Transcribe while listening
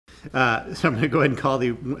So I'm going to go ahead and call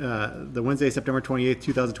the Wednesday, September 28th,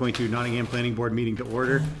 2022 Nottingham Planning Board meeting to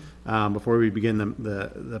order. Before we begin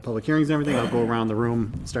the public hearings and everything, I'll go around the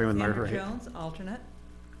room, starting with Sandra Margaret. Jones, alternate.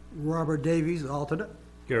 Robert Davies, alternate.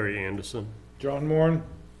 Gary Anderson. John Moore.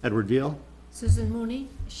 Edward Veal. Susan Mooney.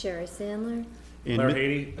 Sherry Sandler. And Larry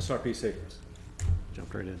Haiti, SRP Savers.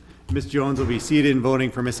 jumped right in. Ms. Jones will be seated and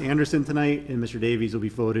voting for Ms. Anderson tonight, and Mr. Davies will be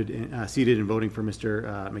seated and voting for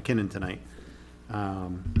Mr. McKinnon tonight. So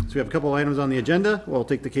we have a couple of items on the agenda. We'll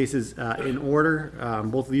take the cases in order.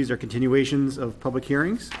 Both of these are continuations of public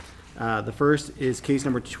hearings. The first is case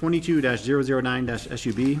number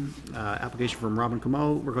 22-009-SUB, application from Robin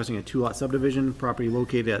Comeau requesting a two-lot subdivision, property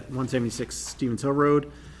located at 176 Stevens Hill Road,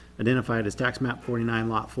 identified as tax map 49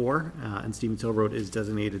 lot 4, and Stevens Hill Road is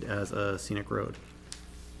designated as a scenic road.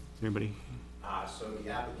 Anybody? So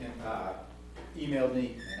the applicant emailed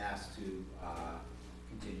me and asked to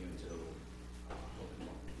continue until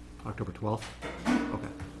October 12th? Okay.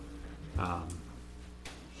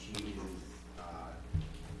 she is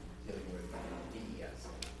dealing with DES.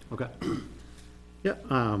 Okay. Yeah,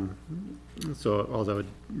 so all I would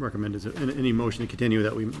recommend is any motion to continue,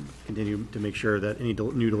 that we continue to make sure that any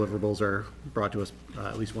new deliverables are brought to us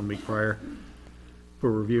at least 1 week prior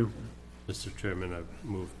for review. Mr. Chairman, I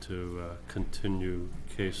move to continue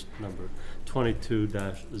case number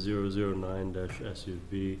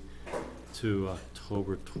 22-009-SUB to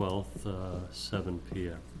October 12th, 7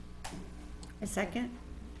 p.m. A second.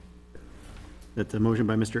 That's a motion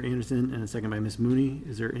by Mr. Anderson and a second by Ms. Mooney.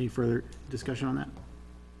 Is there any further discussion on that?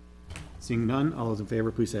 Seeing none, all those in favor,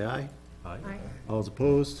 please say aye. Aye. All those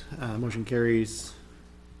opposed, motion carries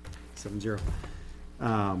 7-0.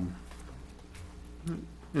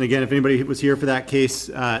 And again, if anybody was here for that case,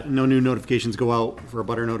 no new notifications go out for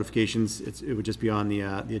abutter notifications. It would just be on the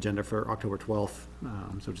agenda for October 12th.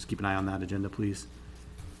 So just keep an eye on that agenda, please.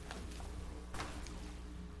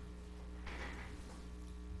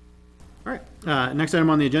 All right, next item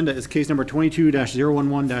on the agenda is case number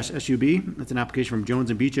 22-011-SUB. That's an application from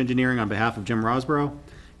Jones and Beach Engineering on behalf of Jim Rosborough,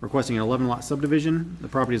 requesting an 11-lot subdivision. The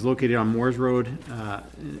property is located on Moores Road,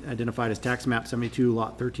 identified as tax map 72,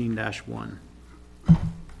 lot 13-1.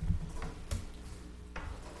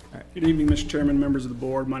 Good evening, Mr. Chairman, members of the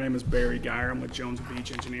board. My name is Barry Geyer. I'm with Jones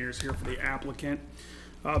Beach Engineers here for the applicant.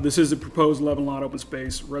 This is a proposed 11-lot open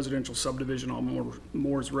space residential subdivision on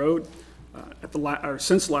Moores Road.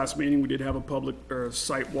 Since the last meeting, we did have a public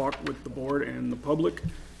site walk with the board and the public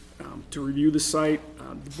to review the site.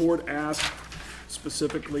 The board asked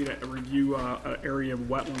specifically to review an area of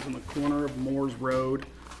wetlands in the corner of Moores Road.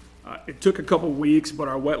 It took a couple weeks, but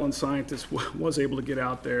our wetland scientist was able to get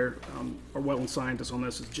out there. Our wetland scientist on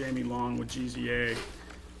this is Jamie Long with GZA,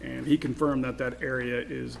 and he confirmed that that area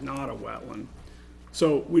is not a wetland.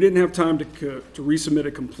 So we didn't have time to resubmit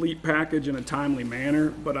a complete package in a timely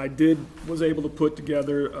manner, but I was able to put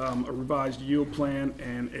together a revised yield plan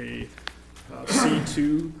and a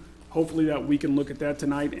C2. Hopefully that we can look at that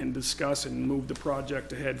tonight and discuss and move the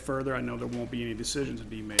project ahead further. I know there won't be any decisions to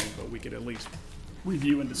be made, but we could at least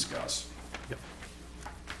review and discuss. Yep.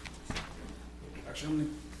 Actually, I'm gonna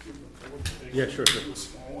give them a little big, Yeah, sure. a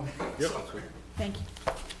small one. Yep. Thank you.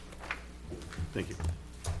 Thank you.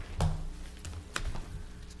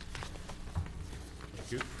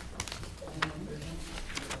 Thank you.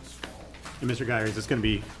 And Mr. Geyer, is this going to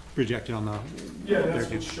be projected on the? Yeah,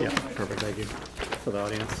 that's what's shown. Yeah, perfect, thank you. For the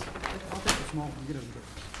audience. I'll take the small one, get it.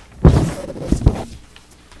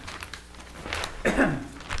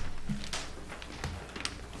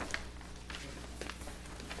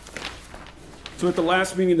 So at the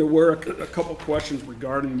last meeting, there were a couple questions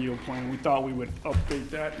regarding the yield plan. We thought we would update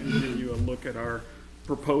that and give you a look at our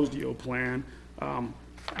proposed yield plan.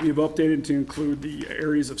 We've updated to include the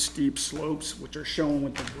areas of steep slopes, which are shown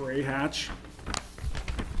with the gray hatch.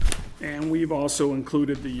 And we've also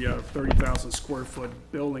included the 30,000 square foot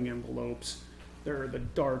building envelopes. They're the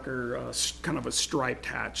darker, kind of a striped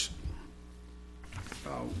hatch.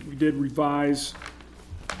 We did revise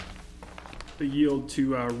the yield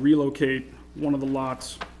to relocate one of the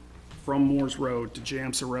lots from Moores Road to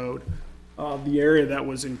Jamsa Road. The area that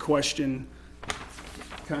was in question,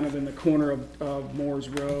 kind of in the corner of Moores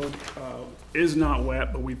Road, is not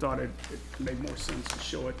wet, but we thought it made more sense to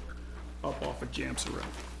show it up off of Jamsa Road.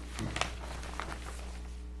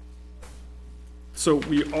 So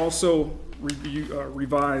we also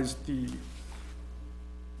revised the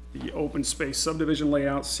open space subdivision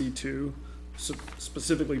layout C2,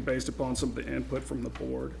 specifically based upon some of the input from the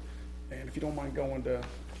board. And if you don't mind going to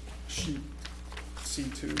sheet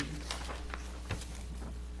C2.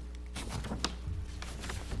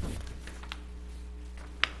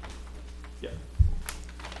 Yeah.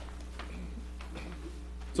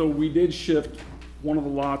 So we did shift one of the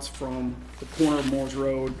lots from the corner of Moore's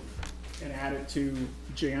Road and add it to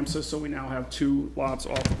JAMSA, so we now have 2 lots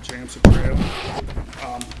off of JAMSA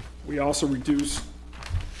Trail. We also reduced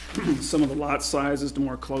some of the lot sizes to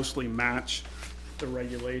more closely match the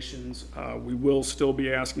regulations. We will still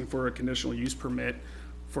be asking for a conditional use permit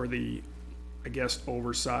for the, I guess,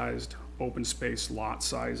 oversized open space lot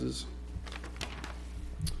sizes.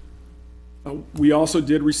 We also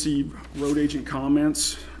did receive road agent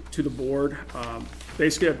comments to the board.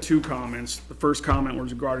 Basically, I have 2 comments. The first comment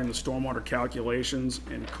was regarding the stormwater calculations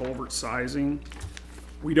and culvert sizing.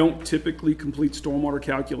 We don't typically complete stormwater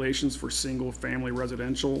calculations for single-family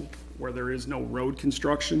residential where there is no road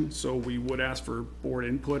construction, so we would ask for board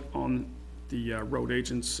input on the road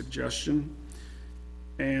agent's suggestion.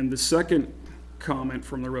 And the second comment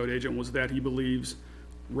from the road agent was that he believes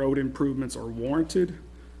road improvements are warranted.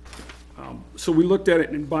 So we looked at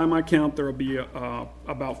it, and by my count, there will be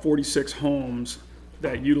about 46 homes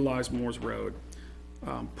that utilize Moore's Road.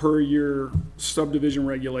 Per your subdivision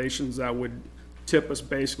regulations, that would tip us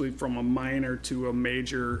basically from a minor to a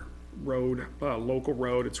major road, local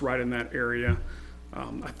road. It's right in that area.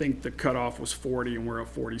 I think the cutoff was 40, and we're at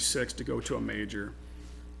 46 to go to a major.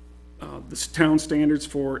 The town standards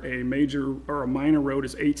for a major or a minor road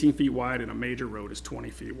is 18 feet wide, and a major road is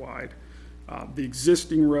 20 feet wide. The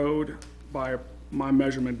existing road, by my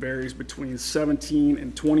measurement, varies between 17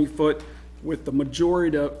 and 20 foot, with the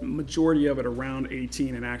majority of it around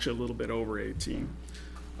 18 and actually a little bit over 18.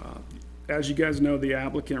 As you guys know, the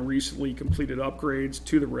applicant recently completed upgrades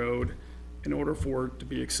to the road in order for it to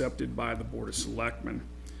be accepted by the Board of Selectmen.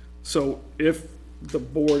 So if the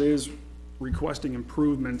board is requesting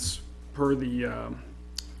improvements per the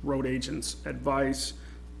road agent's advice,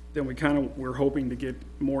 then we're hoping to get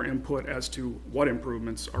more input as to what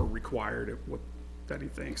improvements are required, that he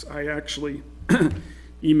thinks. I actually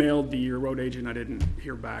emailed the road agent. I didn't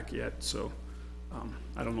hear back yet, so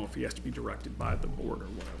I don't know if he has to be directed by the board or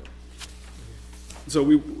whatever. So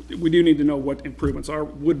we do need to know what improvements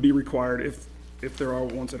would be required if there are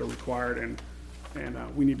ones that are required, and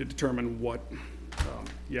we need to determine what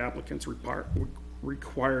the applicant's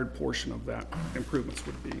required portion of that improvements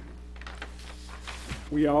would be.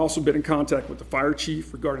 We have also been in contact with the fire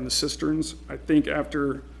chief regarding the cisterns. I think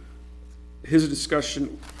after his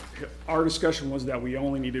discussion, our discussion was that we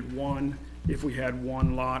only needed one. If we had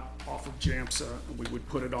one lot off of JAMSA, we would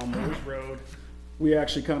put it on Moore's Road. We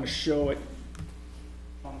actually kind of show it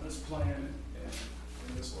on this plan and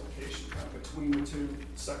in this location, kind of between the 2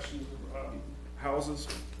 sections of houses.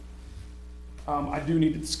 I do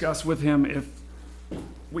need to discuss with him if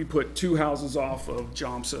we put 2 houses off of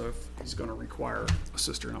JAMSA, if he's gonna require a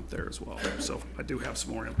cistern up there as well. So I do have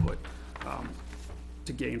some more input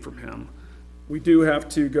to gain from him. We do have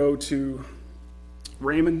to go to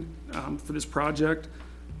Raymond for this project.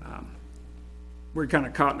 We're kind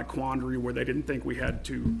of caught in a quandary where they didn't think we had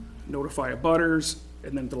to notify abutters,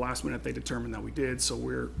 and then at the last minute they determined that we did, so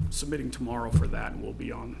we're submitting tomorrow for that, and we'll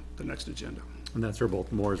be on the next agenda. And that's for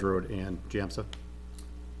both Moore's Road and JAMSA?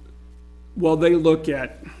 Well, they look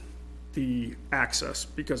at the access,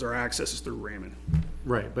 because our access is through Raymond.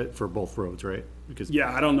 Right, but for both roads, right? Because,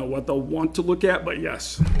 Yeah, I don't know what they'll want to look at, but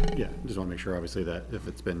yes. yeah, just want to make sure, obviously, that if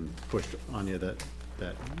it's been pushed on you, that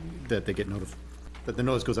they get notified, that the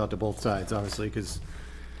notice goes out to both sides, obviously, because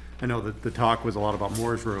I know that the talk was a lot about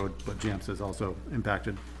Moore's Road, but JAMSA is also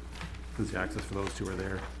impacted, since the access for those 2 are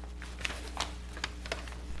there.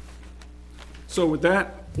 So with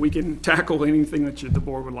that, we can tackle anything that the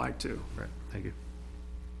board would like to. Right, thank you.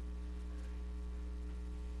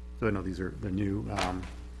 So I know they're new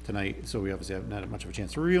tonight, so we obviously haven't had much of a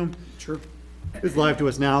chance to review them. Sure. It's live to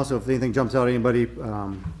us now, so if anything jumps out at anybody,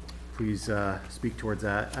 please speak towards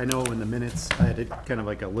that. I know in the minutes, I had kind of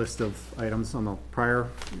like a list of items on the prior.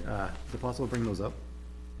 Is it possible to bring those up?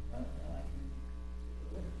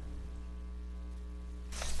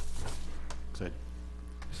 So for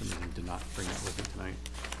some reason did not bring that with me tonight.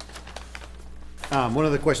 One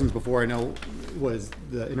of the questions before, I know, was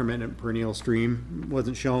the intermittent perennial stream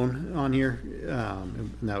wasn't shown on here.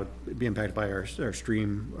 And that would be impacted by our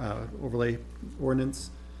stream overlay ordinance.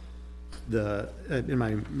 In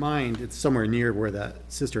my mind, it's somewhere near where that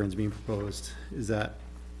cistern's being proposed. Is that,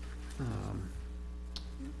 does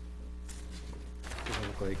it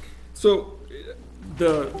look like? So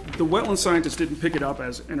the wetland scientist didn't pick it up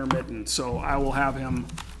as intermittent, so I will have him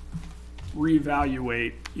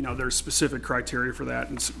reevaluate, there's specific criteria for that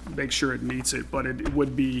and make sure it meets it, but it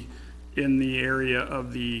would be in the area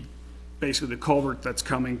of basically the culvert that's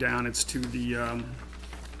coming down. It's to the,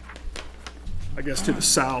 I guess to the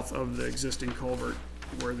south of the existing culvert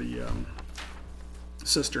where the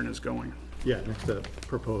cistern is going. Yeah, next to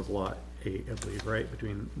proposed lot 8, I believe, right,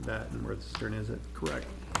 between that and where the cistern is, Correct.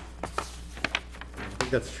 I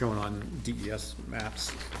think that's shown on DES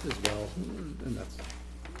maps as well, and that's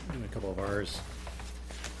in a couple of ours.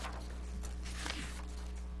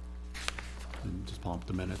 And just pull up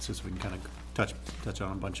the minutes, just so we can kind of touch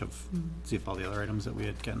on a bunch of, see if all the other items that we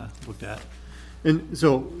had kind of looked at. And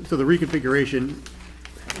so the reconfiguration,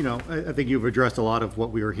 you know, I think you've addressed a lot of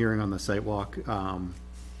what we were hearing on the site walk.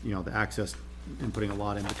 You know, the access and putting a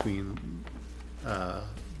lot in between,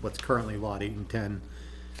 what's currently lot 8 and 10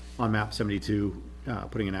 on map 72,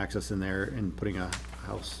 putting an access in there and putting a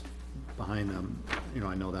house behind them. You know,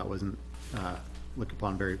 I know that wasn't, looked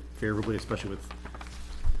upon very favorably, especially with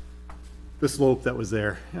the slope that was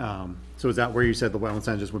there. So is that where you said the wetland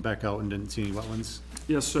sign just went back out and didn't see any wetlands?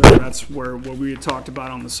 Yes, sir. That's where, what we had talked about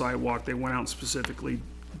on the sidewalk. They went out and specifically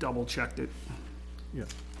double-checked it. Yeah.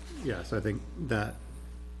 Yeah, so I think that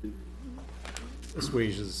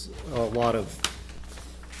assuages a lot of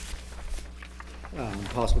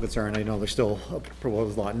possible concern. I know there's still a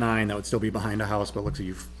proposed lot 9 that would still be behind a house, but it looks like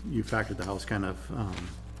you've factored the house kind of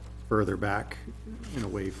further back and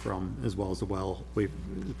away from, as well as the well,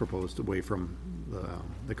 proposed away from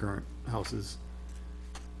the current houses.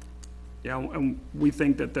 Yeah, and we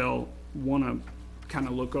think that they'll want to kind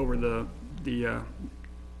of look over the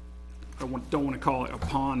don't want to call it a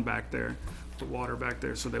pond back there, the water back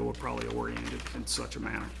there, so they will probably orient it in such a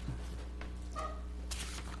manner.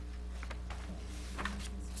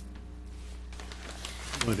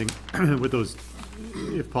 I think with those,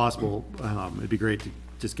 if possible, it'd be great to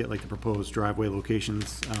just get like the proposed driveway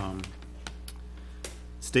locations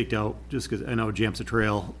staked out, just because I know Jamsa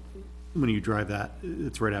Trail, when you drive that,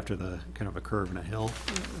 it's right after the kind of a curve and a hill.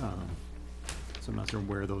 So I'm not sure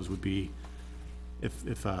where those would be if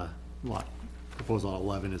proposed lot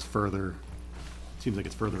 11 is further, seems like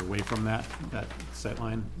it's further away from that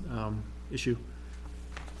sightline issue.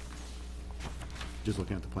 Just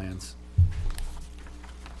looking at the plans.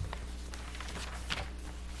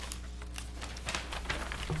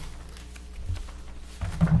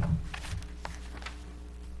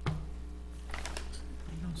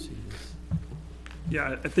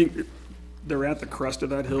 Yeah, I think they're at the crest of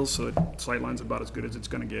that hill, so the sightline's about as good as it's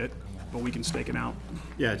gonna get, but we can stake it out.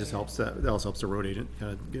 Yeah, it just helps, that also helps the road agent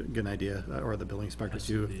kind of get an idea, or the building inspector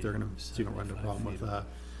too, if they're gonna, so you don't run into a problem with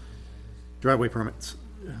driveway permits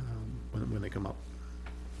when they come up.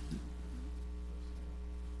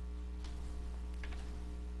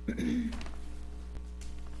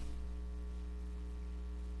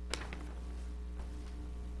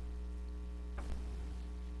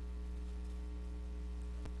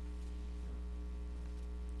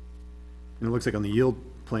 And it looks like on the yield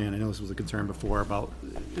plan, I know this was a concern before about,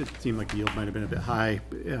 it seemed like the yield might have been a bit high.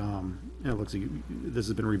 And it looks like this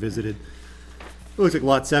has been revisited. It looks like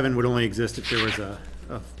lot 7 would only exist if there was a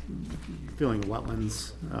filling of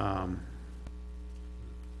wetlands.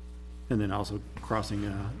 And then also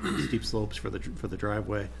crossing steep slopes for the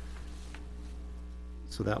driveway.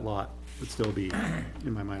 So that lot would still be,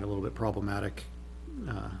 in my mind, a little bit problematic.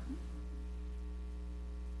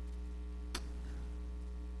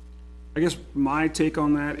 I guess my take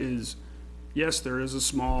on that is, yes, there is a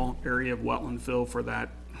small area of wetland fill for that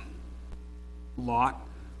lot,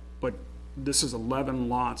 but this is 11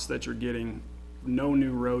 lots that you're getting, no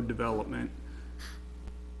new road development,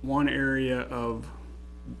 one area of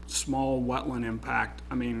small wetland impact.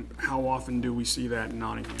 I mean, how often do we see that in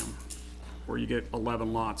Nottingham, where you get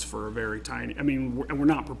 11 lots for a very tiny, I mean, and we're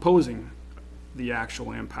not proposing the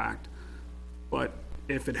actual impact, but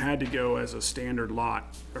if it had to go as a standard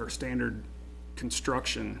lot or standard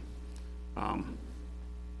construction,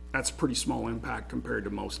 that's pretty small impact compared to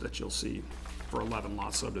most that you'll see for 11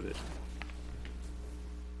 lot subdivision.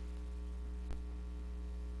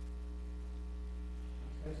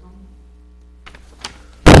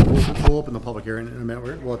 We'll open the public hearing in a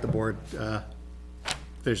minute. We'll let the board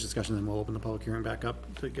finish discussion, then we'll open the public hearing back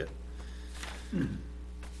up to get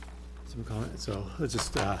some comment. So let's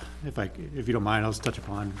just, if you don't mind, I'll just touch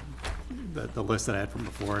upon the list that I had from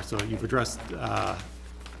before. So you've addressed,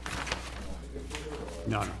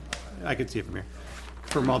 no, I can see it from here.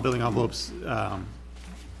 From all building envelopes, so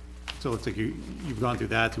it looks like you've gone through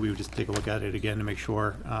that, so we would just take a look at it again to make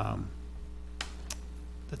sure that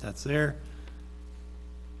that's there.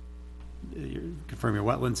 You confirm your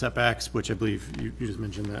wetland setbacks, which I believe you just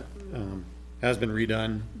mentioned that has been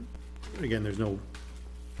redone. Again, there's no,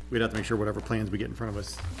 we'd have to make sure whatever plans we get in front of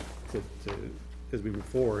us as we move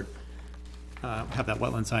forward, have that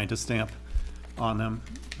wetland scientist stamp on them.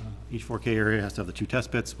 Each 4K area has to have the 2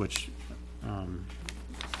 test pits, which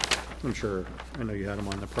I'm sure, I know you had them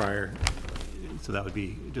on the prior, so that would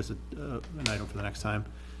be just an item for the next time.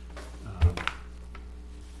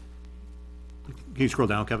 Can you scroll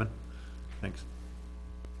down, Kevin? Thanks.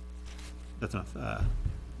 That's enough.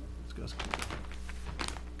 Let's go.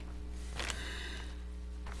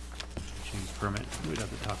 Change permit, we'd have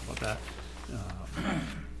to talk about that.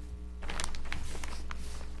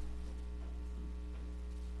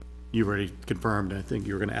 You've already confirmed, I think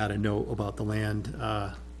you were gonna add a note about the land,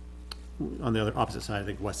 on the other opposite side, I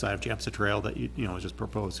think west side of Jamsa Trail, that you know, is just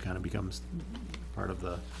proposed, kind of becomes part of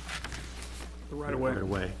the Right away. right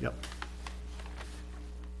away, yep.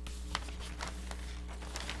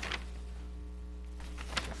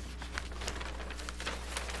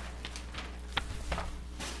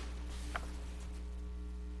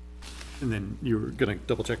 And then you were gonna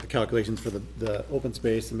double check the calculations for the open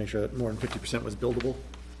space and make sure that more than 50% was buildable.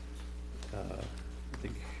 I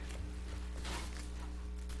think.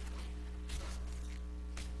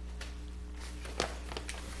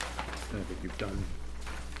 And I think you've done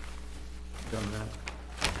that.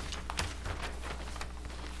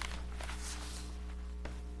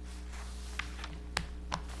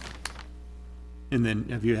 And then,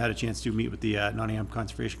 have you had a chance to meet with the Nottingham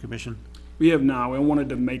Conservation Commission? We have now, we wanted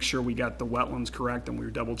to make sure we got the wetlands correct and we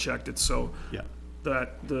double checked it, so Yeah.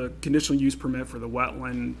 that the conditional use permit for the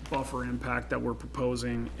wetland buffer impact that we're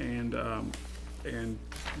proposing and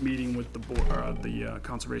meeting with the board, the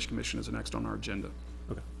Conservation Commission is next on our agenda.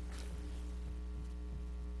 Okay.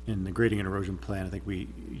 In the grading and erosion plan, I think we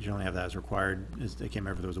generally have that as required. I can't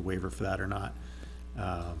remember if there was a waiver for that or not.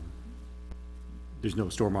 There's no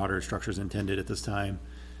stormwater structures intended at this time.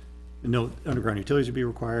 No underground utilities would be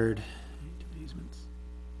required. Easements.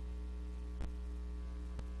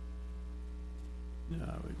 We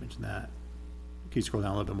mentioned that. Can you scroll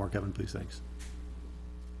down a little bit more, Kevin, please? Thanks.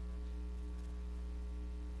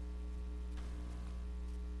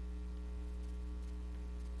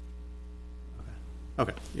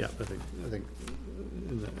 Okay, yeah, I think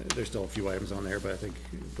there's still a few items on there, but I think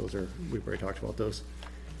those are, we've already talked about those.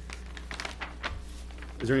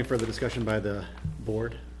 Is there any further discussion by the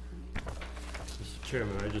board? Mr.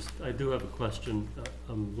 Chairman, I do have a question.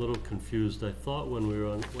 I'm a little confused. I thought when we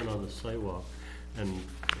went on the sidewalk, and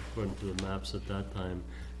according to the maps at that time,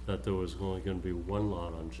 that there was only gonna be one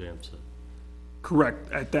lot on Jamsa.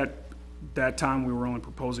 Correct, at that time, we were only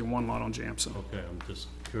proposing one lot on Jamsa. Okay, I'm just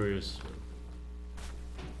curious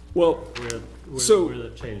Well, So- where the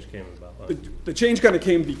change came about. the change kind of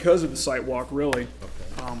came because of the site walk, really.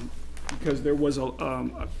 Okay. Because there was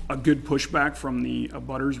a good pushback from the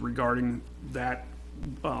abutters regarding that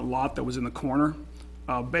lot that was in the corner,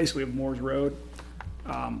 basically of Moore's Road.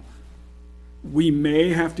 We may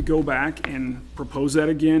have to go back and propose that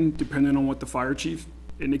again, depending on what the fire chief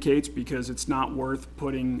indicates, because it's not worth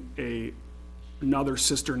putting another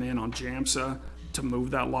cistern in on Jamsa to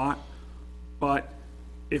move that lot. But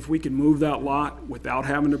if we can move that lot without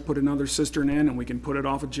having to put another cistern in, and we can put it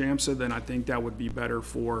off of Jamsa, then I think that would be better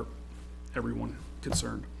for everyone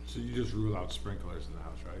concerned. So you just rule out sprinklers in the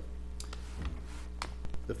house, right?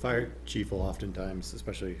 The fire chief will oftentimes,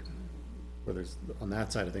 especially where there's, on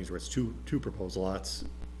that side of things where it's two proposed lots,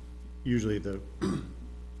 usually the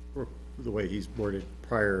way he's worded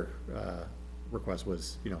prior request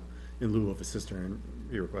was, you know, in lieu of a cistern,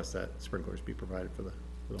 he requests that sprinklers be provided for the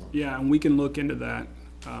home. Yeah, and we can look into that.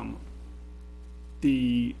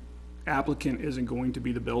 The applicant isn't going to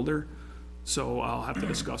be the builder, so I'll have to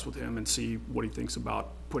discuss with him and see what he thinks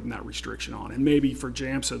about putting that restriction on. And maybe for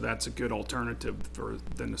Jamsa, that's a good alternative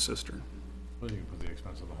than the cistern. Well, you can put the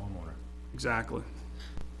expense of the homeowner. Exactly.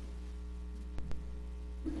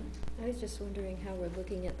 I was just wondering how we're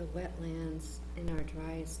looking at the wetlands in our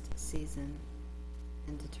driest season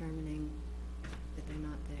and determining that they're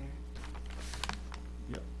not there.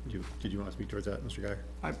 Yeah, did you want to speak towards that, Mr. Guyer?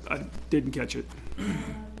 I didn't catch it.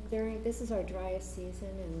 This is our driest season,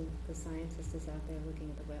 and the scientist is out there looking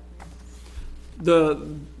at the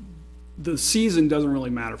wetlands. The season doesn't really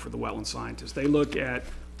matter for the wetland scientists. They look at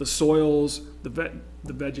the soils, the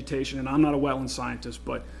vegetation, and I'm not a wetland scientist,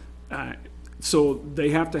 but, so they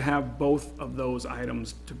have to have both of those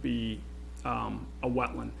items to be, a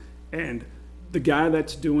wetland. And the guy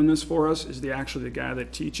that's doing this for us is actually the guy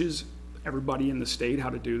that teaches everybody in the state how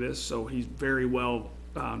to do this, so he very well,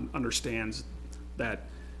 understands that.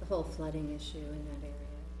 The whole flooding issue in that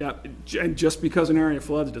area. Yeah, and just because an area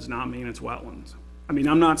floods does not mean it's wetlands. I mean,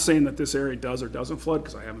 I'm not saying that this area does or doesn't flood,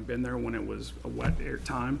 because I haven't been there when it was a wet air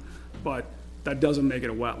time, but that doesn't make it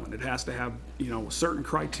a wetland. It has to have, you know, certain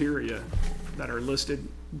criteria that are listed.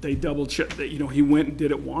 They double check that, you know, he went and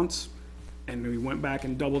did it once, and we went back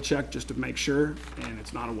and double checked just to make sure, and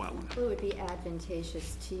it's not a wetland. Well, it would be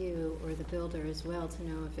advantageous to you or the builder as well to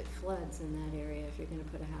know if it floods in that area, if you're gonna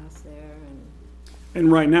put a house there and.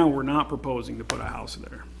 And right now, we're not proposing to put a house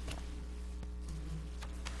there.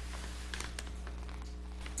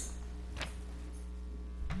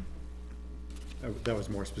 That was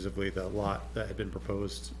more specifically the lot that had been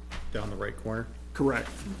proposed down the right corner. Correct.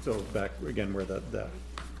 So back, again, where the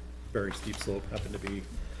very steep slope happened to be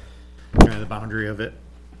kind of the boundary of it.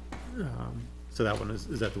 So that one is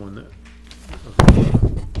that the one that?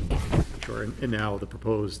 Okay. Sure, and now the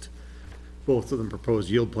proposed, both of them proposed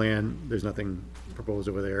yield plan, there's nothing proposed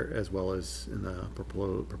over there, as well as in the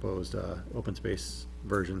proposed, open space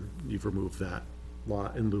version, you've removed that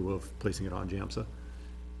lot in lieu of placing it on JAMSA.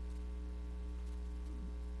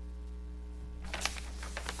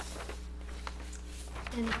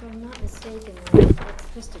 And if I'm not mistaken,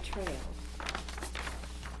 that's just a trail.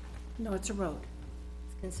 No, it's a road.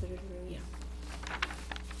 It's considered a road. Yeah.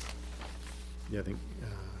 Yeah, I think,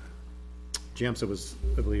 JAMSA was,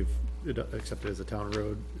 I believe, accepted as a town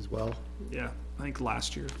road as well, Yeah, I think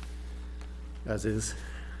last year. as is,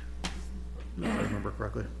 if I remember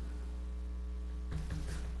correctly.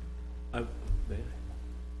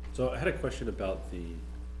 So I had a question about the,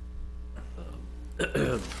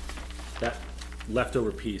 that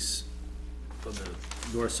leftover piece on the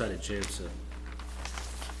north side of JAMSA.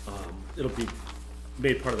 It'll be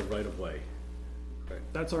made part of the right-of-way.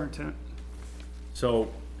 That's our intent.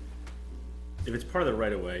 So if it's part of the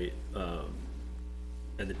right-of-way,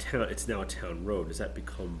 and the town, it's now a town road, does that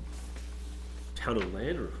become town-owned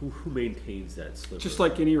land, or who maintains that sliver? Just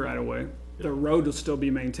like any right-of-way, the road will still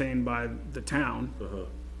be maintained by the town.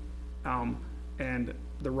 And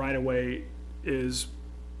the right-of-way is,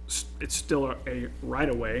 it's still a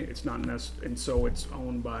right-of-way, it's not and so it's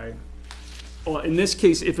owned by, well, in this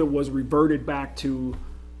case, if it was reverted back to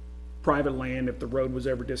private land, if the road was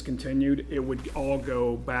ever discontinued, it would all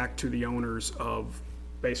go back to the owners of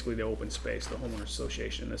basically the open space, the homeowners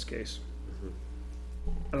association in this case.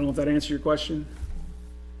 I don't know if that answered your question?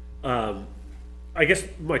 I guess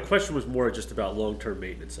my question was more just about long-term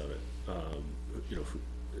maintenance of it.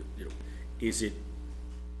 Is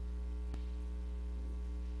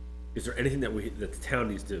there anything that the town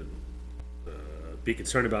needs to be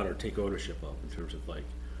concerned about or take ownership of in terms of like,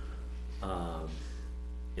 a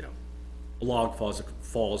log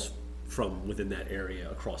falls from within that area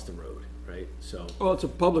across the road, right? So Well, it's a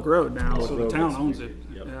public road now, so the road, town that's- owns it,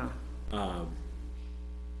 yep. yeah.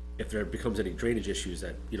 if there becomes any drainage issues,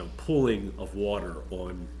 that, pooling of water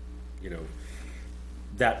on,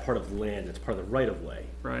 that part of the land that's part of the right-of-way,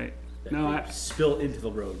 Right. that No, may spill into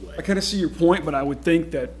the roadway. I kind of see your point, but I would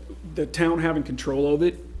think that the town having control of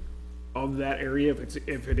it, of that area,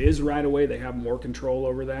 if it is right away, they have more control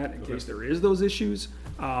over that in case there is those issues.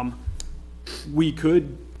 We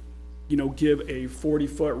could, give a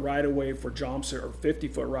 40-foot right of way for JAMSA or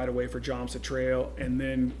 50-foot right of way for JAMSA Trail, and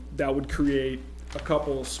then that would create a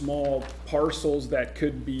couple of small parcels that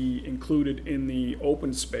could be included in the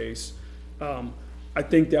open space. I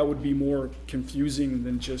think that would be more confusing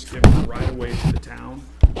than just giving the right of way to the town.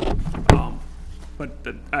 But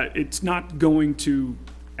it's not going to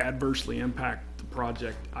adversely impact the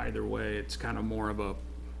project either way. It's kind of more of a,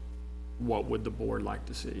 what would the board like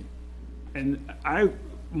to see? And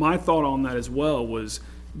my thought on that as well was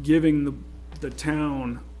giving the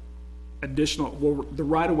town additional, well, the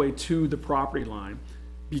right of way to the property line,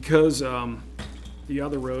 because the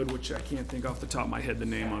other road, which I can't think off the top of my head the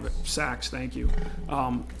name of it, Saks, thank you.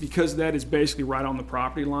 Because that is basically right on the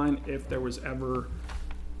property line, if there was ever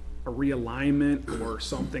a realignment or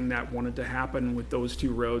something that wanted to happen with those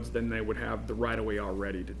two roads, then they would have the right of way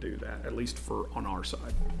already to do that, at least on our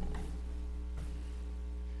side.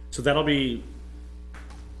 So will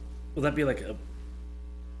that be like a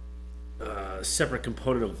separate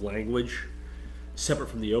component of language, separate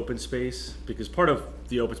from the open space? Because part of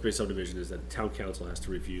the open space subdivision is that the town council has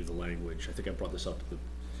to review the language. I think I brought this up at the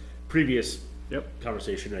previous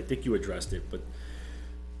conversation, and I think you addressed it, but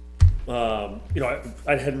I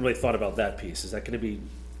hadn't really thought about that piece. Is that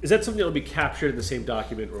something that will be captured in the same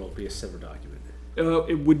document, or will it be a separate document?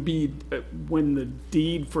 It would be, when the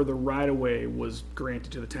deed for the right-of-way was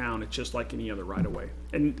granted to the town, it's just like any other right-of-way.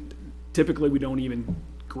 And typically, we don't even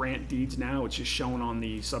grant deeds now, it's just shown on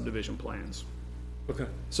the subdivision plans. Okay.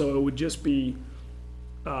 So it would just be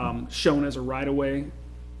shown as a right-of-way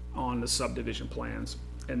on the subdivision plans.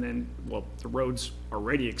 And then, well, the road's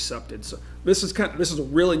already accepted, so this is a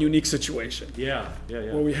really unique situation. Yeah.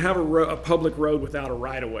 Where we have a public road without a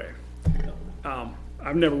right-of-way.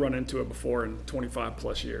 I've never run into it before in 25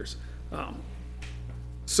 plus years.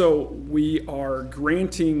 So we are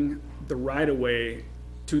granting the right-of-way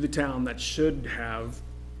to the town that should have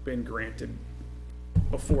been granted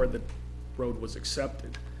before the road was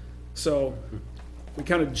accepted. So we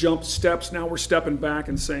kind of jumped steps, now we're stepping back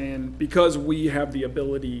and saying, because we have the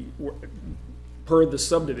ability, per the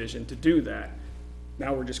subdivision, to do that,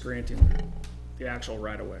 now we're just granting the actual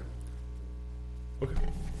right-of-way. Okay.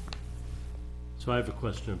 So I have a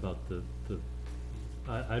question about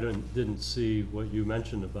I didn't see what you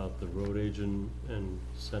mentioned about the road agent and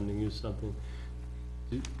sending you something.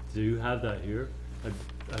 Do you have that here?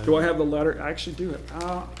 Do I have the letter? I actually do.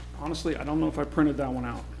 Honestly, I don't know if I printed that one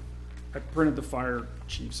out. I printed the fire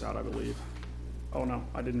chiefs out, I believe. Oh, no,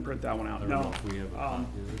 I didn't print that one out. I don't know No. if we have a copy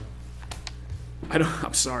of it.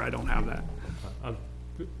 I'm sorry, I don't have that.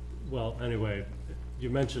 Well, anyway, you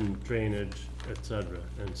mentioned drainage, et cetera,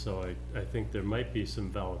 and so I think there might be some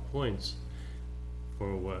valid points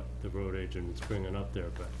for what the road agent is bringing up there,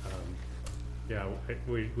 but, yeah,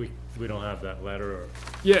 we don't have that letter, or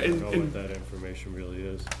Yeah, don't know what and that information really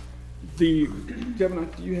is. Kevin,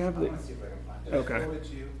 do you have I the? want to see if I can find it. Did I Okay. forward it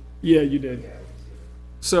to you? Yeah, you did. Yeah, let's see it.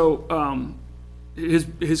 So,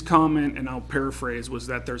 his comment, and I'll paraphrase, was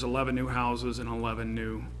that there's 11 new houses and 11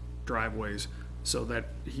 new driveways, so that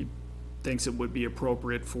he thinks it would be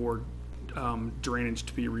appropriate for drainage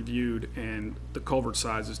to be reviewed and the culvert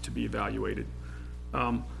sizes to be evaluated.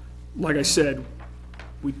 Like I said,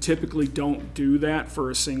 we typically don't do that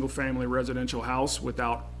for a single-family residential house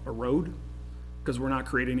without a road, because we're not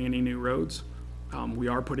creating any new roads. We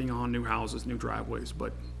are putting on new houses, new driveways,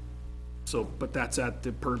 but that's at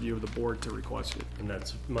the purview of the board to request it. And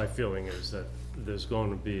that's, my feeling is that there's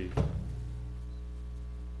going to be,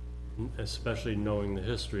 especially knowing the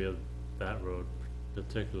history of that road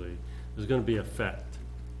particularly, there's gonna be effect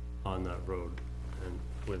on that road, and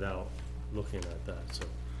without looking at that, so.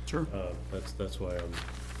 Sure. That's why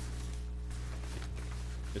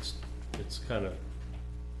it's kind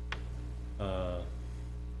of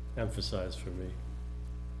emphasized for me.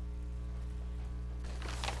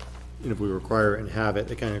 And if we require it and have it,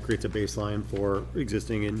 it kind of creates a baseline for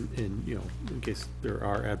existing in, you know, in case there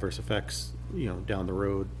are adverse effects, you know, down the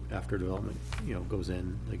road after development, you know, goes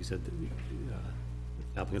in, like you said, the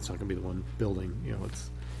applicant's not gonna be the one building, you know, it's,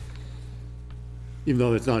 even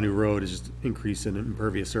though it's not a new road, it's just increase in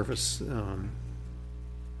impervious surface, and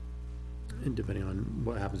depending on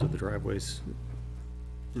what happens with the driveways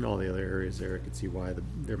and all the other areas there, I could see why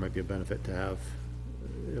there might be a benefit to have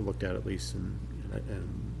it looked at least and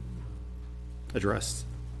addressed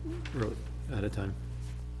really at a time.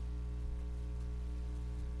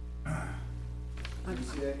 Did you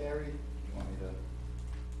see that, Gary? You want me to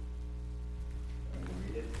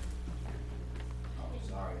read it? Oh,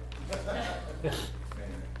 sorry. Anyway,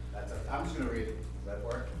 I'm just gonna read it. Does that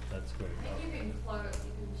work? That's great. You can close,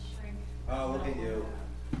 you can shrink. Oh, look at you.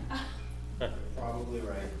 Probably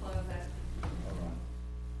right. Close it. Hold on.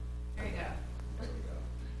 There you go. There we go.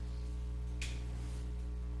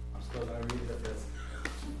 I'm still gonna read it at this.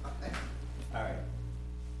 All right.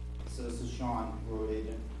 So this is Sean, road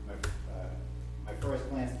agent. My first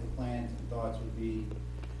glance at the plans and thoughts would be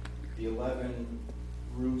the 11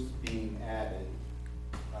 roofs being added,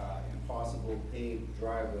 and possible paved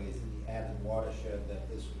driveways in the added watershed that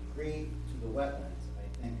this would create to the wetlands.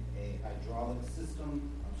 I think a hydraulic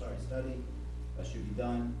study should be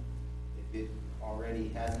done. If it already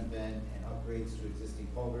hasn't been, and upgrades to existing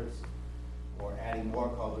culverts or adding more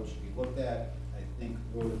culverts should be looked at. I think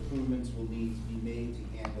road improvements will need to be made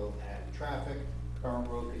to handle added traffic. Current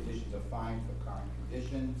road conditions are fine for current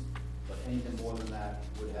conditions, but anything more than that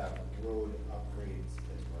would have road upgrades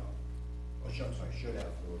as well. Or should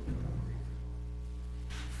have road upgrades.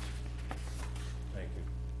 Thank you.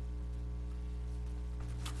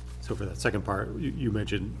 So for that second part, you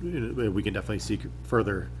mentioned, you know, we can definitely seek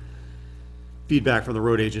further feedback from the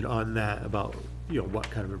road agent on that about, you know, what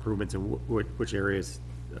kind of improvements and which areas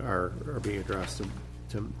are being addressed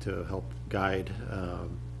to help guide,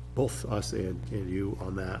 both us and you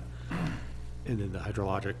on that. And then the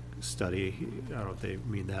hydrologic study, I don't know if they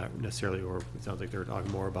mean that necessarily, or it sounds like they're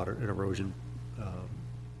talking more about an erosion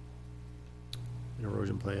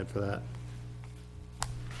plan for that.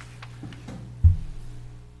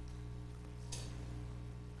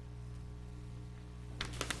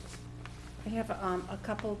 I have a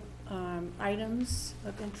couple items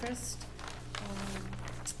of interest.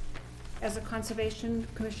 As a Conservation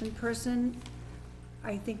Commission person,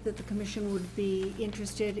 I think that the commission would be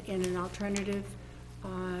interested in an alternative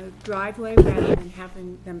driveway rather than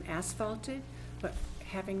having them asphalted, but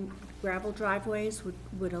having gravel driveways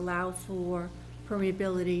would allow for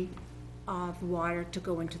permeability of water to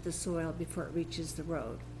go into the soil before it reaches the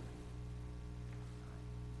road.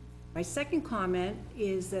 My second comment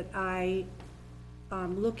is that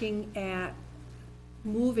looking at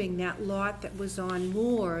moving that lot that was on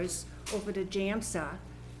Moores over to Jamsa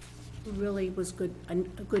really was a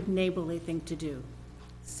good neighborly thing to do.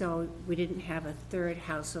 So we didn't have a third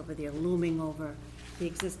house over there looming over the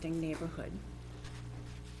existing neighborhood.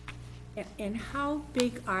 And how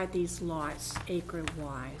big are these lots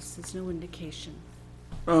acre-wise? There's no indication.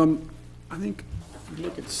 I think, if you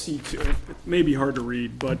look at C2, it may be hard to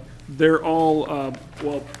read, but they're all,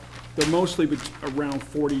 well, they're mostly around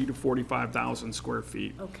 40 to 45,000 square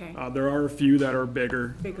feet. Okay. There are a few that are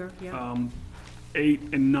bigger. Bigger, yeah. 8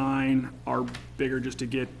 and 9 are bigger just to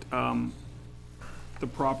get the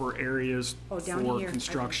proper areas Oh, down for here.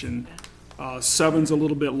 construction. 7's a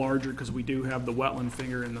little bit larger because we do have the wetland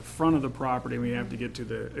finger in the front of the property. We have to get to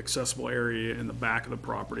the accessible area in the back of the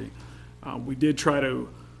property. We did try to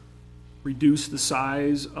reduce the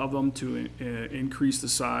size of them to increase the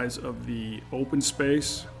size of the open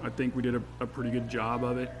space. I think we did a pretty good job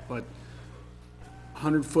of it, but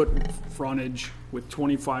 100-foot frontage with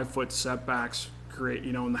 25-foot setbacks create,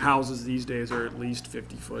 and the houses these days are at least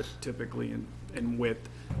 50-foot typically in width.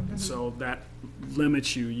 And so that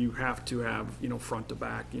limits you. You have to have, front to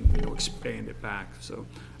back and, expand it back. So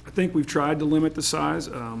I think we've tried to limit the size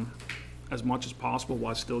as much as possible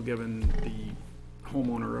while still giving the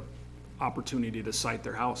homeowner an opportunity to site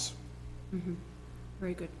their house.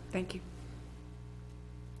 Very good, thank you.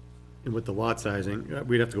 And with the lot sizing,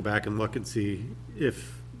 we'd have to go back and look and see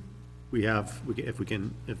if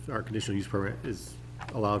if our conditional use permit is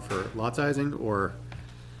allowed for lot sizing, or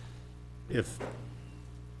if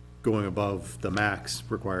going above the max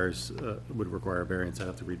would require a variance. I'd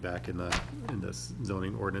have to read back in this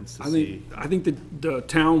zoning ordinance to see. I think the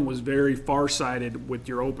town was very farsighted with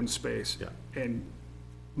your open space. Yeah. And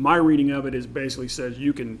my reading of it is basically says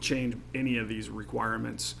you can change any of these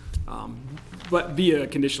requirements, but via a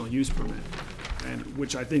conditional use permit, and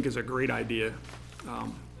which I think is a great idea.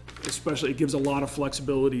 Especially, it gives a lot of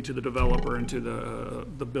flexibility to the developer and to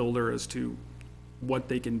the builder as to what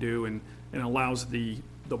they can do, and allows the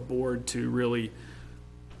board to really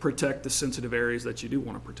protect the sensitive areas that you do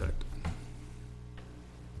want to protect.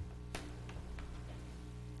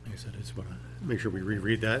 Like I said, I just want to make sure we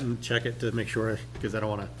reread that and check it to make sure, because I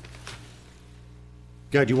don't want to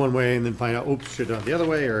guide you one way and then find out, oops, should have done it the other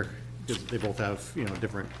way, or because they both have,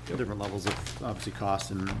 different levels of obviously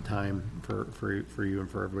cost and time for you and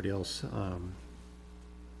for everybody else.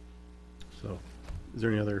 So, is there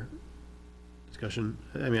any other discussion?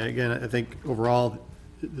 I mean, again, I think overall,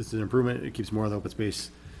 this is an improvement. It keeps more of the open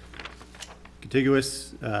space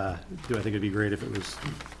contiguous. Do I think it'd be great if it was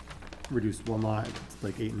reduced one lot,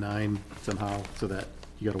 like 8 and 9 somehow, so that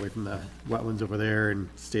you got away from the wetlands over there and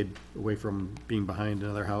stayed away from being behind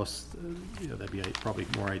another house. That'd be probably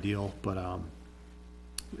more ideal, but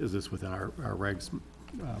is this within our regs,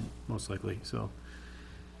 most likely, so.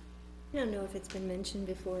 I don't know if it's been mentioned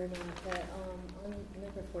before or not, but on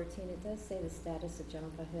number 14, it does say the status of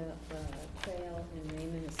Jumpa Hill Trail in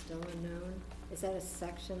Raymond is still unknown. Is that a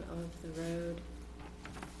section of the road,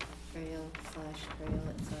 trail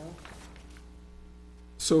itself?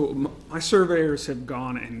 So my surveyors have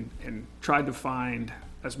gone and tried to find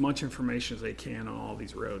as much information as they can on all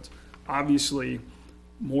these roads. Obviously,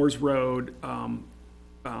 Moore's Road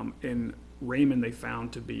in Raymond they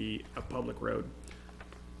found to be a public road.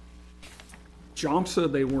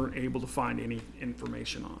 Jomsa they weren't able to find any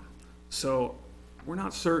information on. So we're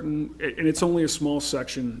not certain, and it's only a small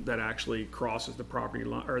section that actually crosses the property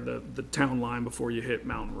line, or the town line before you hit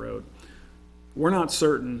Mountain Road. We're not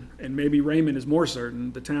certain, and maybe Raymond is more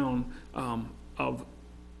certain, the town, of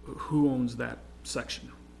who owns that section.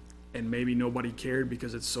 And maybe nobody cared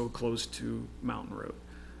because it's so close to Mountain Road.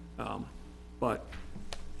 But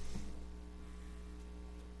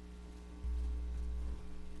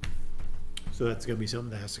So that's gonna be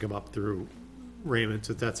something that has to come up through Raymond,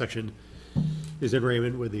 since that section is in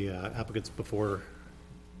Raymond with the applicants before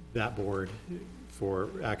that board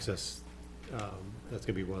for access. That's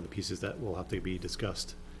gonna be one of the pieces that will have to be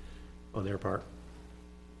discussed on their part.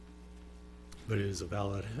 But it is a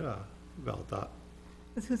valid thought.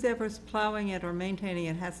 Because whoever's plowing it or maintaining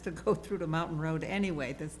it has to go through the mountain road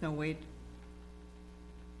anyway. There's no way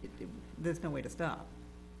to stop.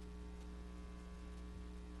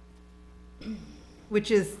 Which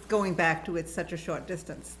is going back to it's such a short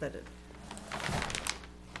distance that it,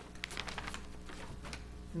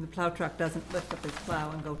 and the plow truck doesn't lift up his plow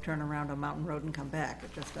and go turn around on Mountain Road and come back.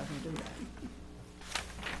 It just doesn't do that.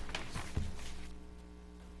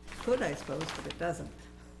 Could, I suppose, but it doesn't.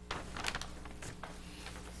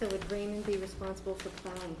 So would Raymond be responsible for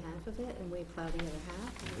plowing half of it and we plow the other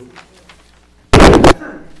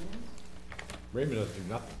half? Raymond doesn't do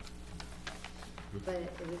nothing. But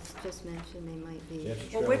it was just mentioned they might be. Yes.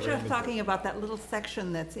 Well, we're just talking about that little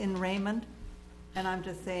section that's in Raymond, and I'm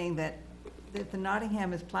just saying that if the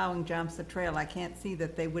Nottingham is plowing Johnson Trail, I can't see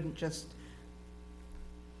that they wouldn't just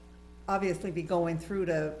obviously be going through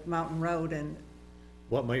to Mountain Road and,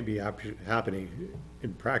 What might be happening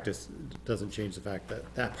in practice doesn't change the fact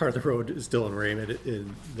that that part of the road is still in Raymond,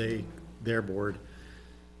 and their board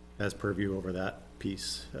has purview over that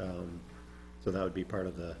piece. So that would be part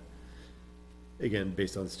of the, again,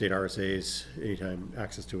 based on state RSA's, anytime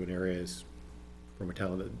access to an area is from a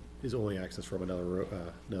town that is only access from another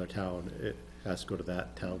town, it has to go to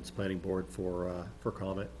that town's planning board for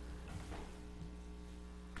comment.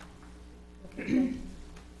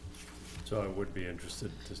 So I would be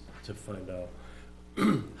interested to find out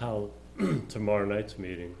how tomorrow night's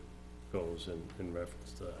meeting goes in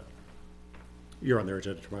reference to that. You're on their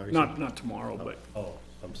agenda tomorrow, you said? Not tomorrow, but Oh,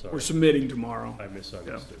 I'm sorry. we're submitting tomorrow. I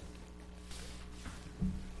misunderstood.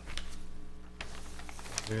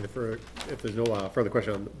 And if there's no further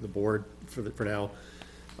question on the board for now,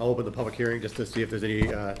 I'll open the public hearing just to see if there's any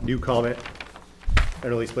new comment. I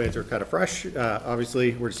know these plans are kind of fresh.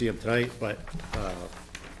 Obviously, we're to see them tonight, but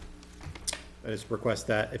I just request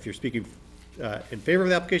that if you're speaking in favor of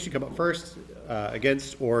the application, come up first,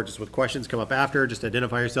 against, or just with questions, come up after. Just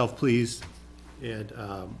identify yourself, please, and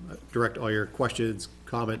direct all your questions,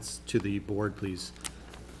 comments to the board, please.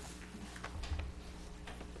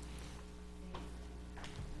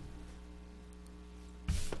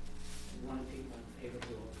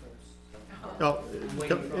 Oh,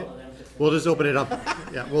 we'll just open it up.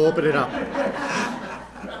 Yeah, we'll open it up.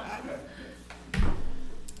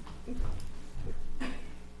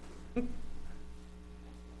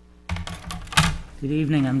 Good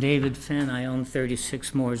evening, I'm David Finn. I own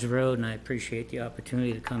 36 Moores Road, and I appreciate the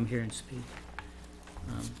opportunity to come here and speak.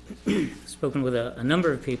 Spoken with a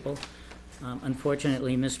number of people.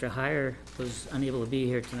 Unfortunately, Mr. Heyer was unable to be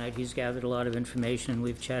here tonight. He's gathered a lot of information, and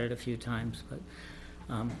we've chatted a few times, but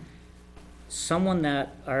someone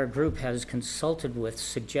that our group has consulted with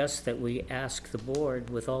suggests that we ask the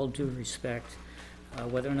board, with all due respect,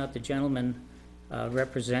 whether or not the gentleman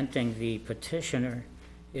representing the petitioner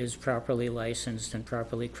is properly licensed and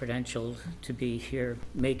properly credentialed to be here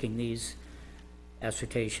making these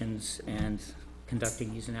assertions and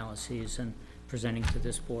conducting these analyses and presenting to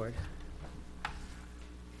this board.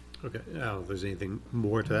 Okay, I don't know if there's anything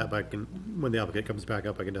more to that, but I can, when the applicant comes back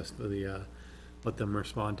up, I can just let them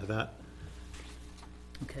respond to that.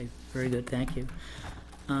 Okay, very good, thank you.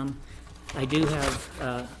 I do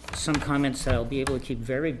have some comments that I'll be able to keep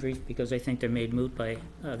very brief because I think they're made moot by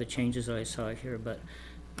the changes that I saw here, but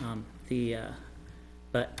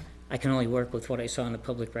but I can only work with what I saw in the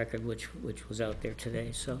public record, which was out there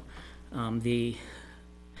today. So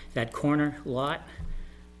that corner lot,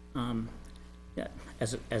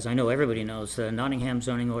 as I know everybody knows, the Nottingham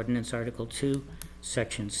zoning ordinance, Article 2,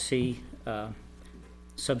 Section C,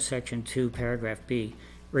 subsection 2, paragraph B,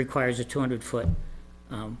 requires a 200-foot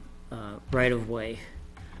right-of-way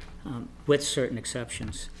with certain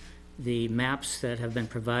exceptions. The maps that have been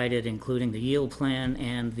provided, including the yield plan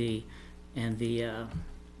and the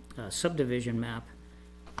subdivision map,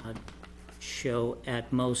 show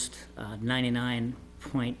at most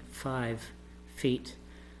 99.5 feet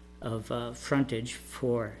of frontage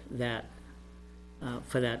for that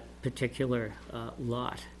particular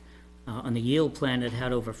lot. On the yield plan, it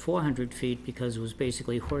had over 400 feet because it was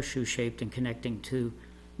basically horseshoe-shaped and connecting to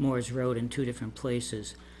Moores Road in two different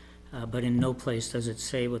places. But in no place does it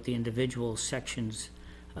say what the individual sections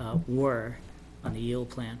were on the yield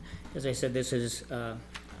plan. As I said, this is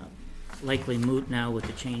likely moot now with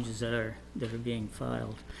the changes that are being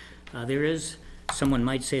filed. Someone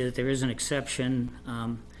might say that there is an exception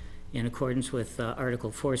in accordance with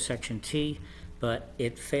Article 4, Section T, but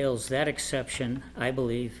it fails that exception, I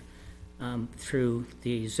believe, through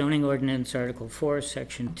the zoning ordinance, Article 4,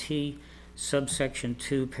 Section T, subsection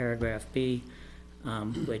 2, paragraph B,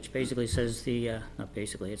 which basically says not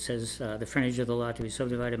basically, it says the frontage of the lot to be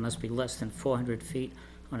subdivided must be less than 400 feet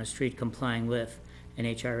on a street complying with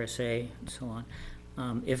NHRSA and so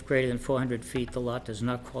on. If greater than 400 feet, the lot does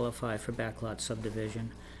not qualify for backlot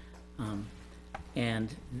subdivision.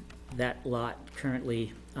 And that lot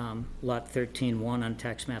currently, lot 13-1 on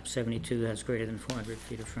tax map 72 has greater than 400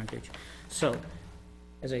 feet of frontage. So,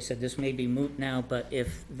 as I said, this may be moot now, but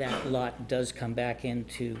if that lot does come back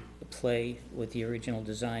into play with the original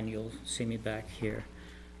design, you'll see me back here.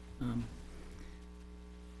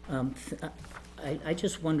 I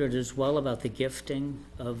just wondered as well about the gifting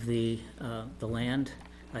of the land.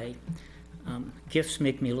 Gifts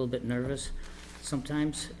make me a little bit nervous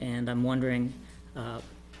sometimes, and I'm wondering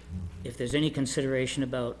if there's any consideration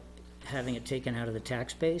about having it taken out of the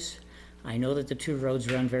tax base. I know that the two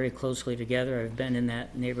roads run very closely together. I've been in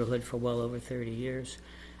that neighborhood for well over 30 years.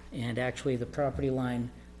 And actually, the property line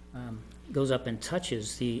goes up and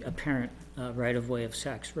touches the apparent right-of-way of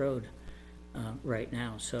Saks Road right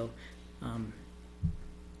now. So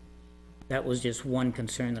that was just one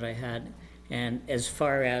concern that I had. And as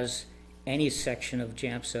far as any section of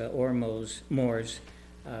JAMSA or Moores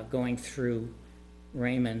going through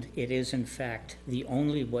Raymond, it is in fact the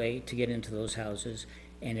only way to get into those houses.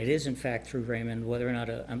 And it is in fact through Raymond, whether or not,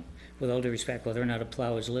 with all due respect, whether or not a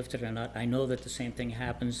plow is lifted or not. I know that the same thing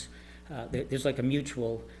happens. There's like a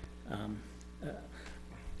mutual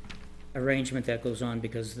arrangement that goes on,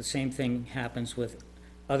 because the same thing happens with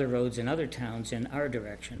other roads in other towns in our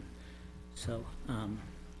direction. So,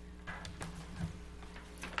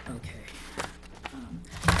 okay.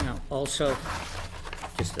 Now, also,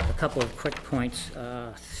 just a couple of quick points.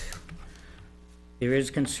 There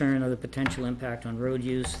is concern of the potential impact on road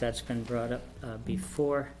use. That's been brought up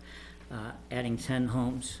before. Adding 10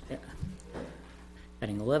 homes,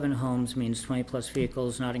 adding 11 homes means 20-plus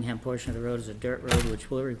vehicles. Nottingham portion of the road is a dirt road,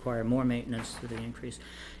 which will require more maintenance to the increase.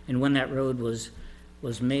 And when that road was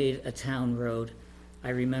made a town road, I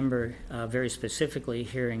remember very specifically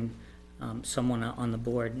hearing someone on the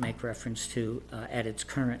board make reference to that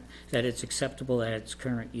it's acceptable at its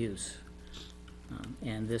current use.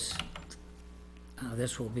 And this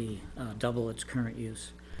will be double its current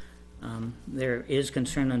use. There is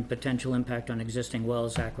concern on potential impact on existing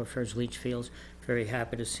wells, aquifers, leach fields. Very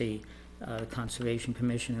happy to see the Conservation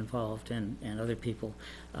Commission involved and other people.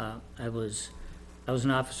 I was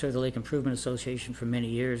an officer of the Lake Improvement Association for many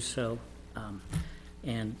years, so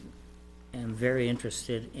and am very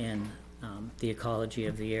interested in the ecology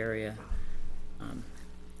of the area.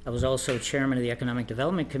 I was also chairman of the Economic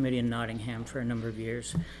Development Committee in Nottingham for a number of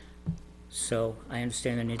years. So I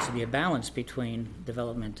understand there needs to be a balance between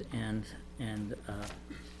development and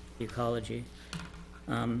the ecology.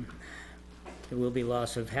 There will be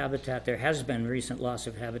loss of habitat. There has been recent loss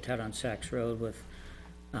of habitat on Saks Road with,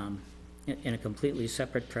 in a completely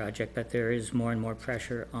separate project, but there is more and more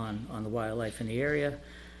pressure on the wildlife in the area.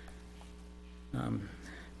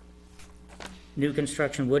 New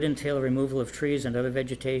construction would entail a removal of trees and other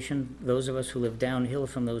vegetation. Those of us who live downhill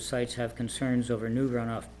from those sites have concerns over new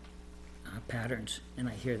runoff patterns, and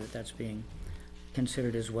I hear that that's being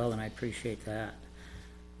considered as well, and I appreciate that.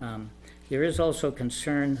 There is also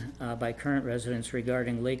concern by current residents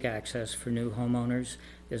regarding lake access for new homeowners.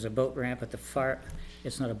 There's a boat ramp at the far,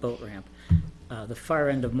 it's not a boat ramp, the far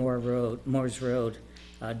end of Moores Road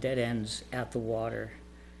dead ends at the water.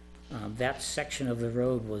 That section of the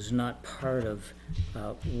road was not part of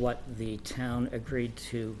what the town agreed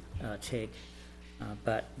to take,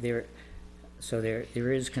 but there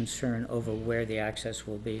is concern over where the access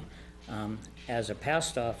will be. As a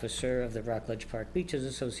past officer of the Rockledge Park Beaches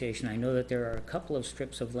Association, I know that there are a couple of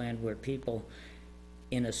strips of land where people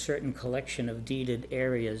in a certain collection of deeded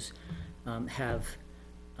areas have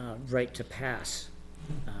right to pass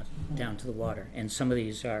down to the water, and some of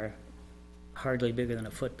these are hardly bigger than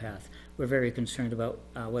a footpath. We're very concerned about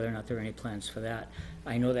whether or not there are any plans for that.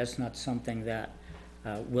 I know that's not something that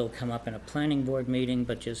will come up in a planning board meeting,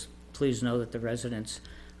 but just please know that the residents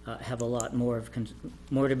have a lot more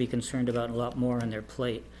to be concerned about and a lot more on their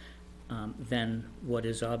plate than what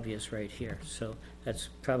is obvious right here. So that's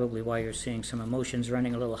probably why you're seeing some emotions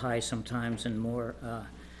running a little high sometimes and more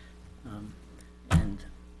and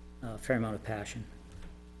a fair amount of passion.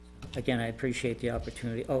 Again, I appreciate the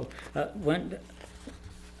opportunity.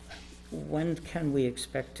 When can we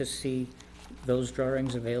expect to see those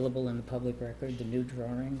drawings available in the public record, the new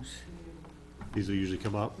drawings? These will usually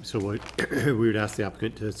come up, so what, we would ask the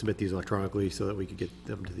applicant to submit these electronically so that we could get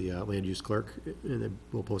them to the land use clerk, and then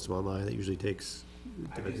we'll post them online. That usually takes.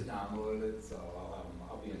 I just downloaded it, so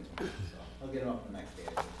I'll be in tomorrow, so I'll get it up the next day.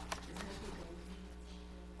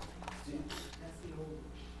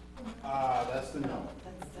 That's the no.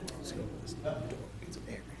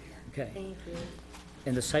 Okay. Thank you.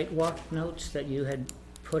 And the site walk notes that you had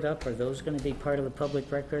put up, are those going to be part of the public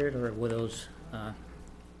record, or were those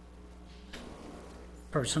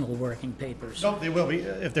personal working papers? No, they will be,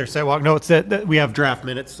 if they're sidewalk notes, that we have draft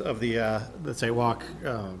minutes of the sidewalk.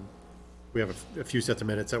 We have a few sets of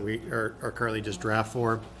minutes that we are currently just draft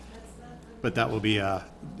form, but that will be,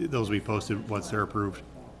 those will be posted once they're approved.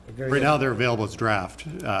 Right now, they're available as draft,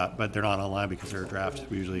 but they're not online because they're a draft.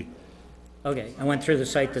 We usually. Okay, I went through the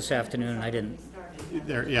site this afternoon, and I didn't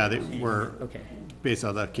we're, Okay. based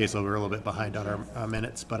on the case, we're a little bit behind on our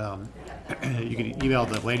minutes, but you can email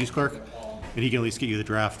the land use clerk, and he can at least get you the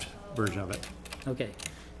draft version of it. Okay,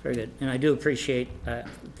 very good. And I do appreciate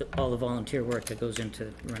all the volunteer work that goes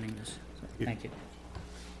into running this. So, thank you.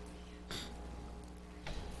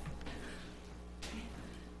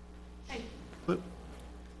 But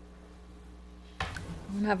I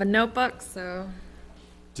don't have a notebook, so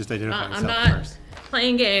just identify I'm yourself not first.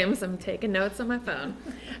 playing games. I'm taking notes on my phone.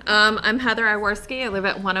 I'm Heather Iworski. I live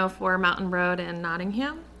at 104 Mountain Road in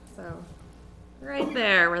Nottingham. So right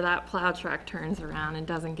there where that plow truck turns around and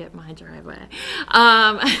doesn't get my driveway.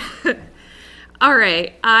 All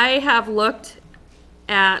right, I have looked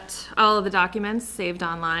at all of the documents saved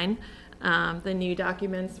online. The new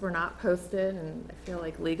documents were not posted, and I feel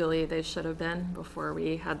like legally they should have been before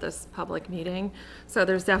we had this public meeting. So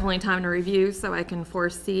there's definitely time to review, so I can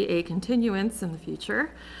foresee a continuance in the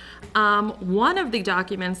future. One of the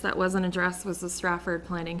documents that wasn't addressed was the Stratford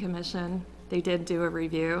Planning Commission. They did do a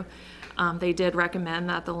review. They did recommend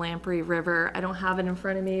that the Lamprey River, I don't have it in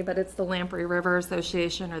front of me, but it's the Lamprey River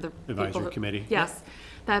Association or the Advisory committee. Yes,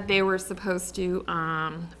 that they were supposed to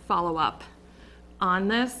follow up on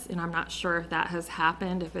this, and I'm not sure if that has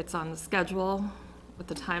happened, if it's on the schedule, what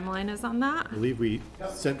the timeline is on that. I believe we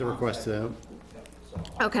sent the request to them.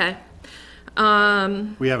 Okay.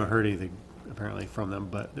 We haven't heard anything apparently from them,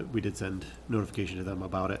 but we did send notification to them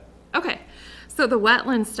about it. Okay, so the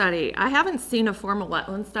wetland study, I haven't seen a formal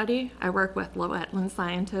wetland study. I work with wetland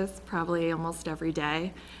scientists probably almost every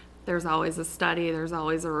day. There's always a study, there's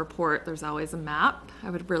always a report, there's always a map.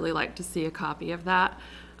 I would really like to see a copy of that.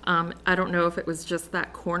 I don't know if it was just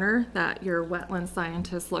that corner that your wetland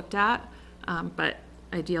scientists looked at, but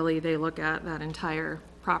ideally they look at that entire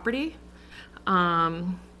property.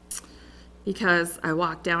 Because I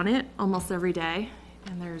walk down it almost every day,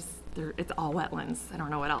 and it's all wetlands. I don't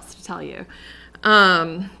know what else to tell you.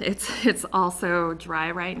 It's also dry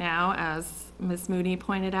right now, as Ms. Mooney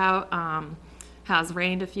pointed out. Has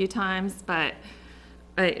rained a few times, but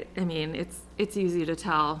I mean, it's easy to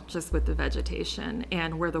tell just with the vegetation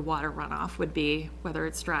and where the water runoff would be, whether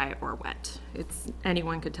it's dry or wet.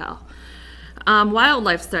 Anyone could tell.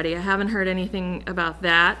 Wildlife study, I haven't heard anything about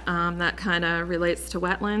that. That kind of relates to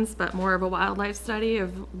wetlands, but more of a wildlife study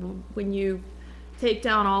of when you take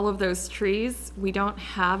down all of those trees. We don't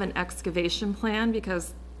have an excavation plan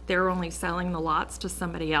because they're only selling the lots to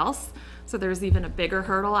somebody else. So there's even a bigger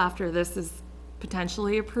hurdle after this is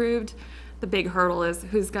potentially approved. The big hurdle is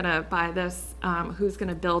who's going to buy this, who's going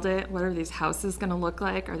to build it, what are these houses going to look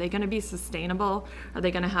like, are they going to be sustainable, are they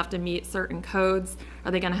going to have to meet certain codes, are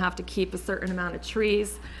they going to have to keep a certain amount of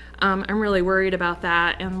trees. I'm really worried about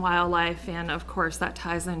that and wildlife, and of course that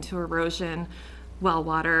ties into erosion, well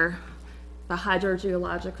water. The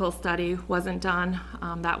hydrogeological study wasn't done.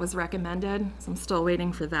 That was recommended, so I'm still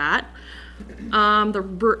waiting for that.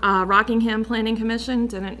 The Rockingham Planning Commission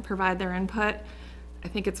didn't provide their input. I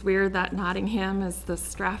think it's weird that Nottingham is the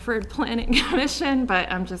Stratford Planning Commission,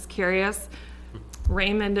 but I'm just curious.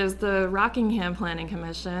 Raymond is the Rockingham Planning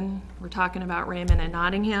Commission. We're talking about Raymond and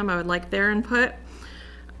Nottingham. I would like their input.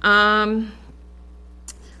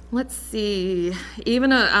 Let's see. Even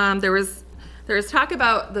there was talk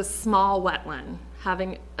about the small wetland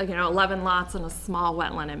having 11 lots and a small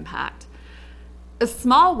wetland impact. A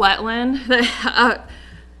small wetland,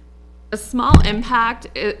 a small impact,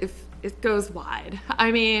 if it goes wide.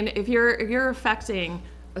 I mean, if you're affecting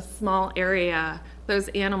a small area, those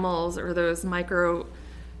animals or those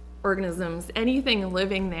microorganisms, anything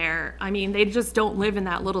living there, I mean, they just don't live in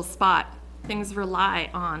that little spot. Things rely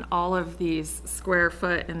on all of these square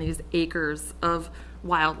foot and these acres of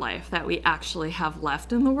wildlife that we actually have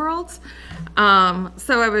left in the world.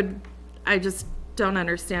 So I just don't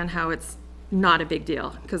understand how it's not a big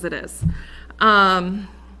deal, because it is.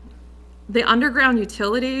 The underground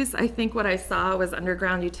utilities, I think what I saw was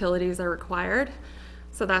underground utilities are required.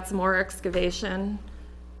 So that's more excavation.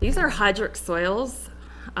 These are hydric soils.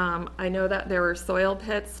 I know that there were soil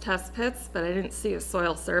pits, test pits, but I didn't see a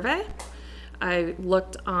soil survey. I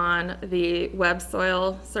looked on the web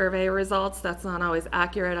soil survey results. That's not always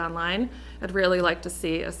accurate online. I'd really like to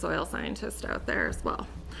see a soil scientist out there as well.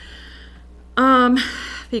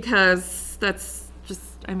 Because that's just,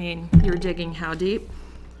 I mean, you're digging how deep?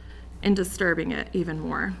 And disturbing it even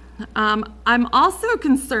more. I'm also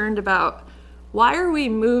concerned about why are we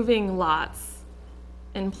moving lots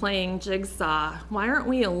and playing jigsaw? Why aren't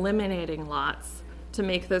we eliminating lots to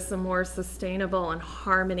make this a more sustainable and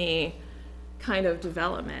harmony kind of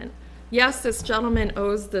development? Yes, this gentleman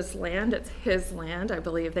owes this land. It's his land. I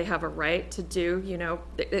believe they have a right to do,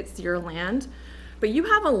 it's your land. but you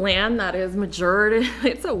have a land that is matured,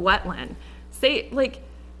 it's a wetland. Say, like,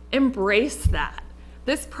 embrace that.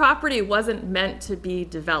 This property wasn't meant to be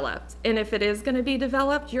developed, and if it is gonna be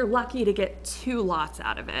developed, you're lucky to get 2 lots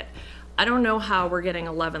out of it. I don't know how we're getting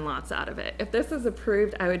 11 lots out of it. If this is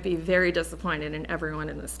approved, I would be very disappointed in everyone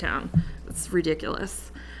in this town. It's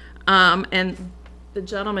ridiculous. And the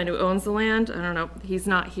gentleman who owns the land, I don't know, he's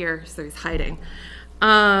not here, so he's hiding.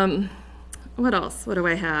 What else? What do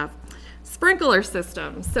I have? Sprinkler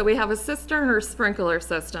systems. So we have a cistern or sprinkler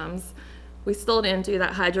systems. We still didn't do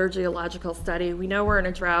that hydrogeological study. We know we're in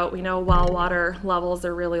a drought. We know well water levels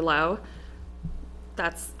are really low.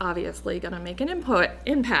 That's obviously going to make an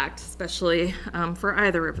impact, especially for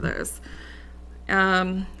either of those.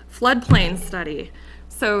 Floodplain study.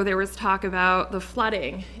 So there was talk about the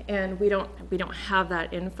flooding, and we don't have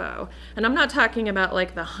that info. And I'm not talking about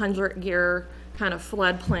like the 100-year kind of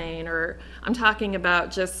floodplain, or I'm talking about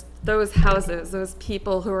just those houses, those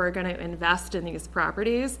people who are going to invest in these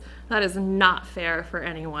properties. That is not fair for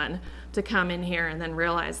anyone to come in here and then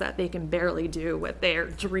realize that they can barely do what their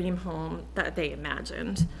dream home that they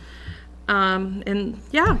imagined. And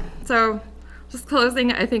yeah, so just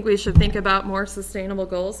closing, I think we should think about more sustainable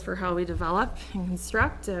goals for how we develop and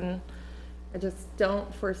construct, and I just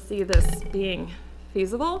don't foresee this being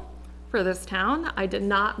feasible for this town. I did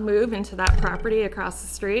not move into that property across the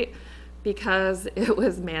street because it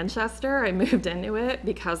was Manchester. I moved into it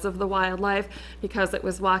because of the wildlife, because it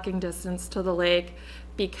was walking distance to the lake,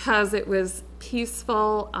 because it was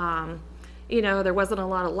peaceful. You know, there wasn't a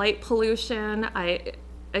lot of light pollution. I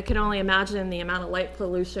can only imagine the amount of light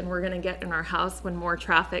pollution we're gonna get in our house when more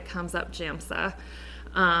traffic comes up JAMSA.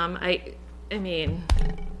 I mean,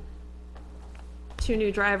 2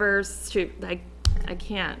 new drivers, I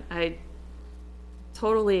can't. I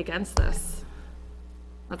totally against this.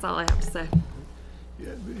 That's all I have to say.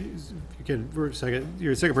 Yeah, again, for a second,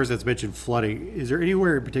 you're the second person that's mentioned flooding. Is there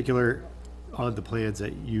anywhere in particular on the plans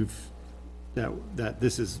that that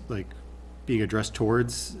this is like being addressed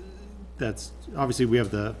towards? That's obviously we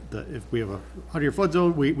have if we have a 100-year flood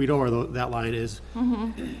zone, we know where that line is.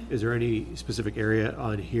 Mm-hmm. Is there any specific area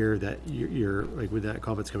on here that you're like with that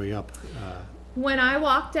comment's coming up? When I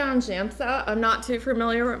walk down JAMSA, I'm not too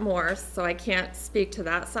familiar with Morse, so I can't speak to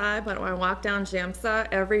that side, but when I walk down JAMSA,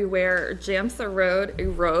 everywhere JAMSA Road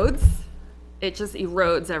erodes, it just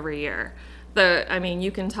erodes every year. I mean,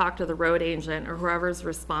 you can talk to the road agent or whoever's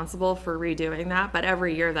responsible for redoing that, but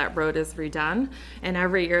every year that road is redone, and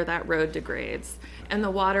every year that road degrades. And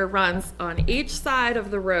the water runs on each side of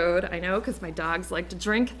the road, I know because my dogs like to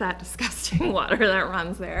drink that disgusting water that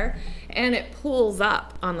runs there, and it pools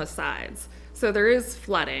up on the sides. So there is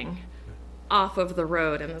flooding off of the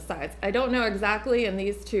road and the sides. I don't know exactly in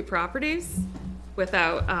these 2 properties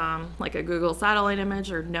without like a Google satellite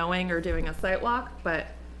image or knowing or doing a site walk, but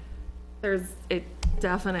it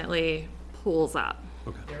definitely pools up.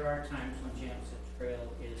 Okay. There are times when JAMSA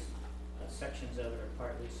Trail is, sections of it are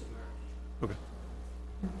partly submerged. Okay.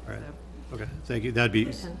 All right. Okay. Thank you. That'd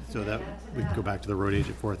be so that we can go back to the road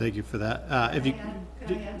agent for. Thank you for that. If you,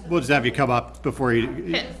 we'll just have you come up before you.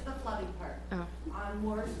 It's the flooding part. Oh. On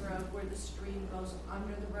Moore's Road, where the stream goes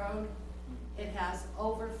under the road, it has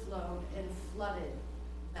overflowed and flooded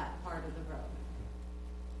that part of the road.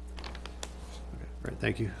 All right,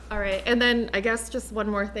 thank you. All right, and then I guess just one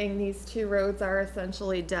more thing, these 2 roads are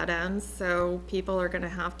essentially dead ends, so people are gonna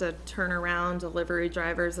have to turn around, delivery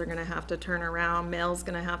drivers are gonna have to turn around, mail's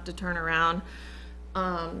gonna have to turn around.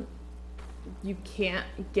 You can't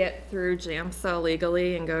get through JAMSA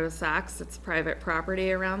legally and go to Saks, it's private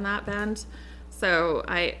property around that bend. So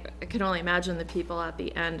I can only imagine the people at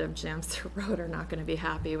the end of JAMSA Road are not gonna be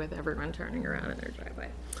happy with everyone turning around in their driveway.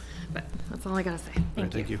 But that's all I gotta say, All right,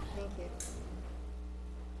 thank thank you. Thank you.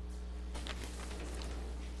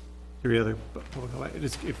 Any other public comment?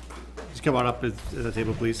 Just come on up at the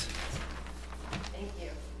table, please. Thank you.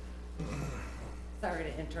 Sorry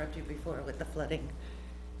to interrupt you before with the flooding.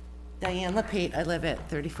 Diane Lapate, I live at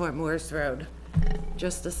 34 Moores Road.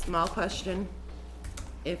 Just a small question.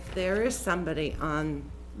 If there is somebody on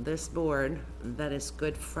this board that is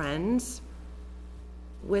good friends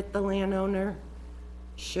with the landowner,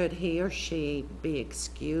 should he or she be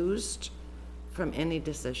excused from any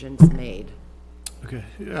decisions made? Okay,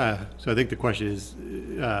 so I think the question is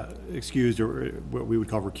excused, or what we would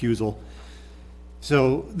call recusal.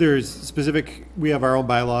 So there's specific, we have our own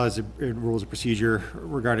bylaws and rules of procedure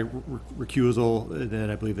regarding recusal, and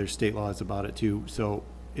then I believe there's state laws about it too. So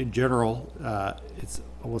in general, it's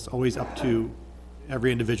almost always up to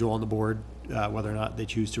every individual on the board whether or not they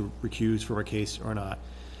choose to recuse from a case or not.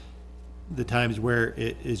 The times where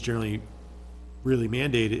it is generally really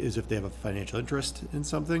mandate it is if they have a financial interest in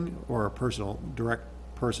something or a direct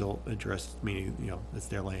personal interest, meaning, it's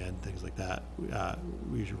their land, things like that.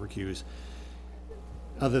 We usually recuse.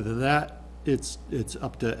 Other than that, it's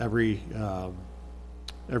up to every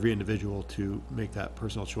individual to make that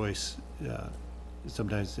personal choice.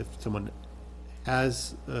 Sometimes if someone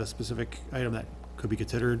has a specific item that could be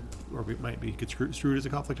considered or might be construed as a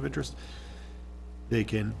conflict of interest, they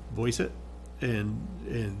can voice it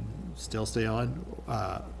and still stay on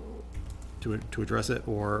to address it,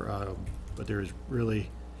 or but there's really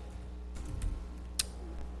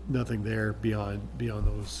nothing there beyond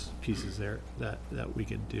those pieces there that we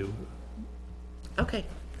can do. Okay,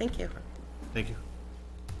 thank you. Thank you.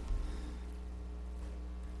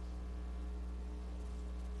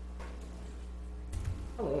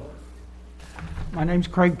 Hello. My name's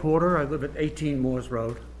Craig Porter. I live at 18 Moores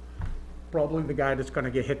Road. Probably the guy that's going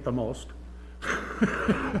to get hit the most.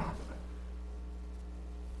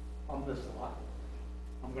 On this lot.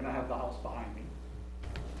 I'm going to have the house behind me.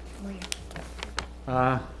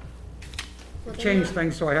 Change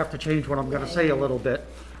things, so I have to change what I'm going to say a little bit.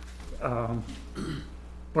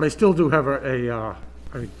 But I still do have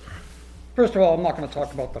first of all, I'm not going to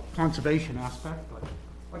talk about the conservation aspect, but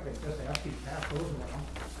like I just asked you to pass those around.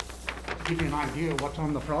 Give you an idea of what's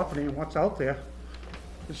on the property and what's out there.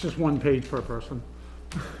 It's just one page per person.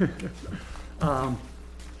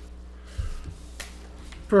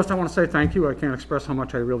 First, I want to say thank you. I can't express how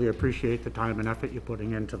much I really appreciate the time and effort you're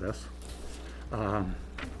putting into this. I'm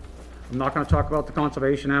not going to talk about the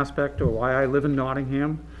conservation aspect or why I live in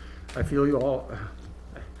Nottingham. I feel you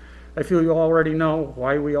already know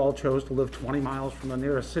why we all chose to live 20 miles from the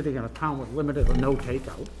nearest city in a town with limited or no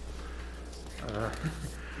takeout.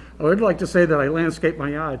 I would like to say that I landscape my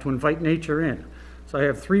yard to invite nature in. So I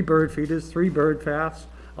have 3 bird feeders, 3 bird baths,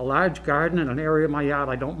 a large garden, and an area of my yard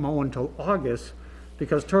I don't mow until August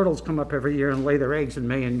because turtles come up every year and lay their eggs in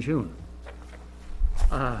May and June.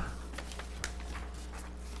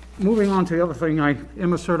 Moving on to the other thing, I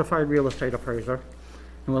am a certified real estate appraiser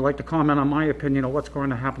and would like to comment on my opinion of what's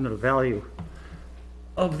going to happen to the value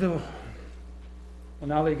of the, well,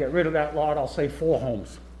 now they get rid of that lot, I'll say 4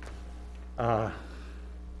 homes.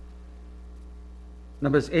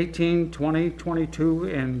 Numbers 18, 20, 22,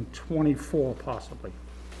 and 24 possibly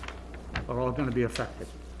are all going to be affected.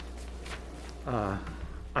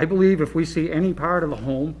 I believe if we see any part of the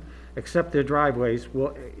home except their driveways,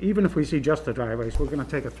 even if we see just the driveways, we're going to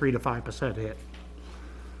take a 3 to 5% hit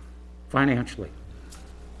financially.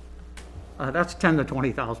 That's $10,000 to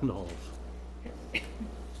 $20,000.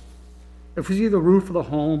 If we see the roof of the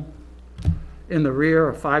home in the rear,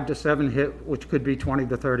 a 5 to 7 hit, which could be $20,000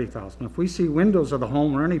 to $30,000. If we see windows of the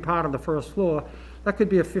home or any part of the first floor, that could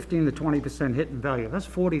be a 15 to 20% hit in value. That's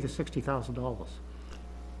 $40,000 to $60,000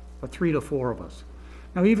 for 3 to 4 of us.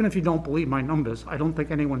 Now, even if you don't believe my numbers, I don't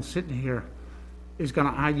think anyone sitting here is going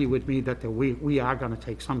to argue with me that we are going to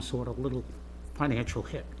take some sort of little financial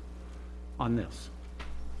hit on this.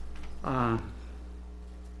 I'm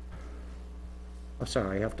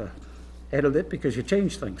sorry, I have to edit it because you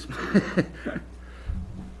change things.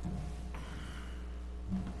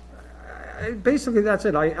 Basically, that's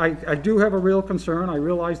it. I do have a real concern. I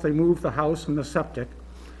realize they moved the house and the septic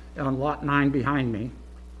on lot 9 behind me.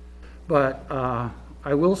 But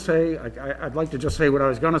I will say, I'd like to just say what I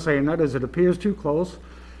was going to say, and that is it appears too close.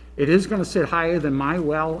 It is going to sit higher than my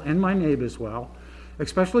well and my neighbor's well,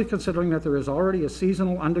 especially considering that there is already a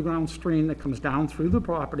seasonal underground stream that comes down through the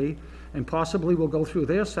property and possibly will go through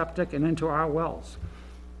their septic and into our wells.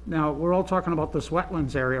 Now, we're all talking about this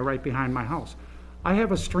wetlands area right behind my house. I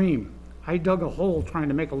have a stream. I dug a hole trying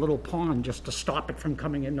to make a little pond just to stop it from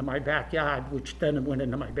coming into my backyard, which then went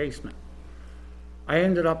into my basement.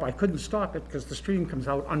 I couldn't stop it because the stream comes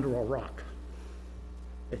out under a rock.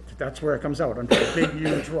 That's where it comes out, under a big,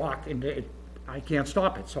 huge rock, and I can't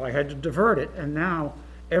stop it, so I had to divert it, and now,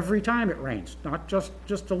 every time it rains, not just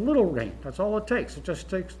a little rain, that's all it takes. It just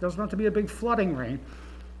doesn't have to be a big flooding rain.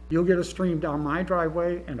 You'll get a stream down my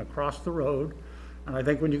driveway and across the road, and I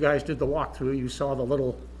think when you guys did the walkthrough, you saw the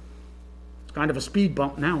little, it's kind of a speed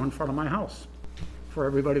bump now in front of my house for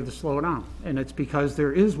everybody to slow down, and it's because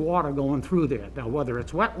there is water going through there. Now, whether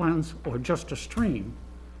it's wetlands or just a stream,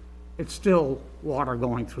 it's still water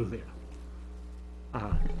going through there.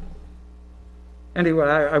 Anyway,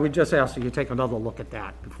 I would just ask that you take another look at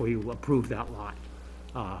that before you approve that lot,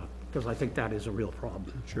 because I think that is a real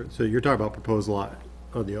problem. Sure. So you're talking about proposed lot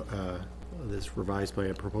on the, this revised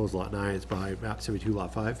plan, proposed lot 9 is by map 72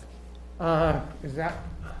 lot 5? Is that,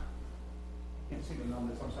 I can't see the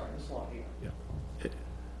numbers, I'm sorry, this lot here. Yeah. Is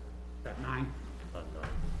that 9?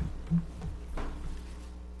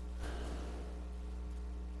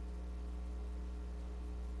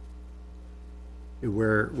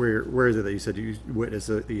 Where is it that you said you witnessed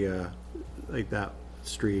the, like that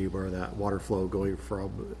stream or that water flow going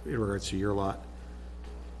from, in regards to your lot?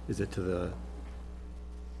 Is it to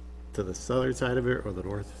the southern side of it or the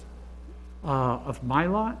north? Of my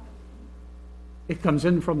lot, it comes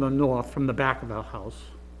in from the north, from the back of the house,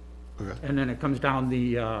 Okay. and then it comes down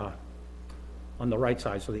the, on the right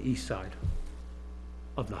side, so the east side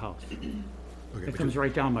of the house. Okay, It comes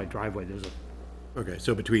right down my driveway, there's a, Okay,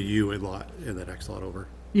 so between you and the next lot over?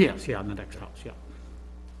 yes, yeah, in the next house, yeah.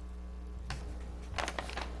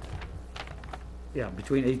 Yeah,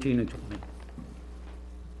 between 18 and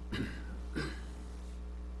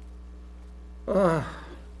 20.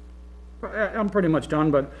 I'm pretty much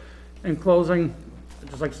done, but in closing, I'd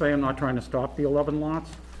just like to say I'm not trying to stop the 11 lots,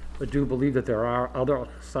 but do believe that there are other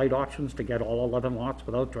site options to get all 11 lots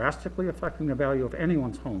without drastically affecting the value of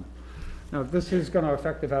anyone's home. Now, this is going to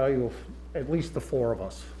affect the value of at least the 4 of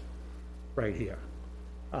us right here.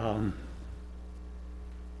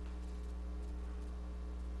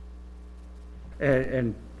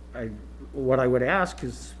 What I would ask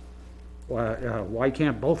is, why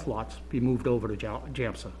can't both lots be moved over to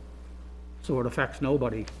JAMSA? So it affects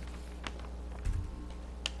nobody.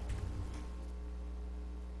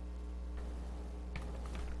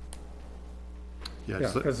 Yeah,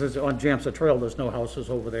 Yeah, because on JAMSA Trail, there's no houses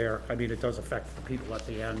over there. I mean, it does affect the people at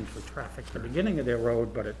the end for traffic at the beginning of their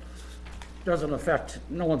road, but it doesn't affect,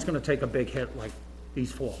 no one's gonna take a big hit like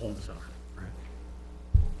these 4 homes are.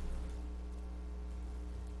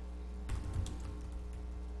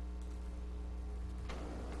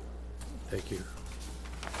 Thank you.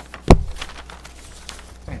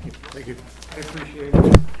 Thank you. Thank you. I appreciate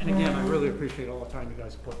it. And again, I really appreciate all the time you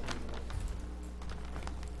guys put in.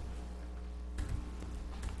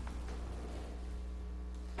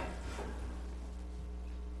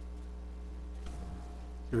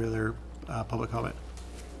 Any other public comment?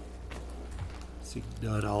 See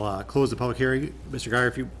none, I'll close the public hearing. Mr. Guyer,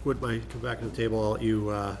 if you would mind, come back to the table. I'll let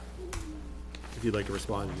you, if you'd like to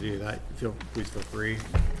respond to any of that, please feel free.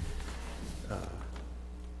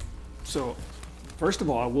 So, first of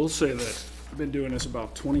all, I will say that I've been doing this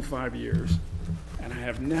about 25 years, and I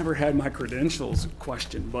have never had my credentials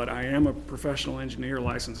questioned, but I am a professional engineer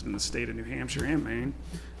licensed in the state of New Hampshire and Maine.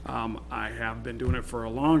 I have been doing it for a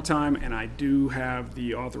long time, and I do have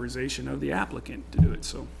the authorization of the applicant to do it,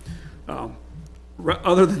 so.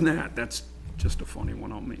 Other than that, that's just a funny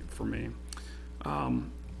one on me, for me.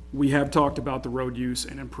 We have talked about the road use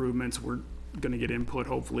and improvements. We're gonna get input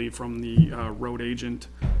hopefully from the road agent.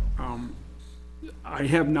 I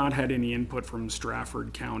have not had any input from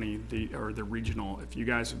Stratford County, or the regional. If you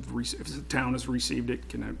guys have, if the town has received it,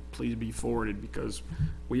 can it please be forwarded, because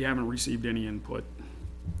we haven't received any input.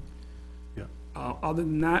 Yeah. Other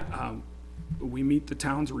than that, we meet the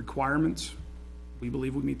town's requirements. We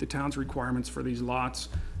believe we meet the town's requirements for these lots,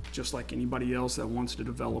 just like anybody else that wants to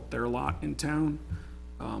develop their lot in town.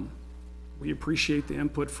 We appreciate the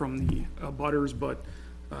input from the abutters, but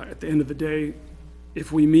at the end of the day,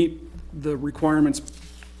 if we meet the requirements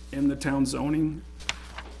in the town zoning,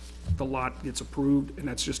 the lot gets approved, and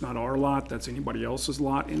that's just not our lot, that's anybody else's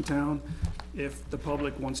lot in town. If the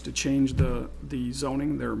public wants to change the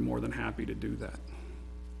zoning, they're more than happy to do that.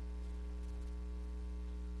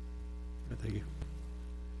 Thank you.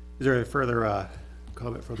 Is there a further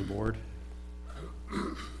comment from the board?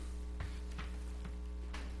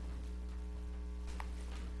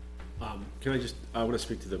 Can I just, I want to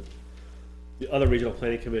speak to the other regional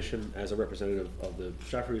planning commission as a representative of the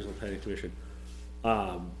Stratford Regional Planning Commission.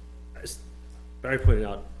 As Barry pointed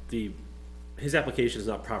out, his application is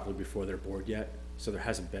not properly before their board yet, so there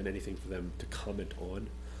hasn't been anything for them to comment on,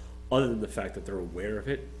 other than the fact that they're aware of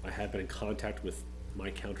it. I have been in contact with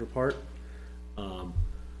my counterpart.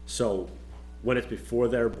 So when it's before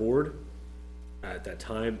their board, at that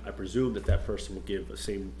time, I presume that that person will give a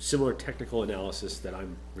similar technical analysis that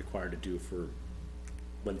I'm required to do for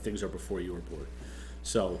when things are before your board.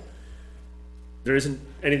 So there isn't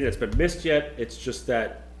anything that's been missed yet, it's just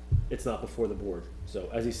that it's not before the board. So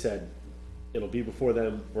as he said, it'll be before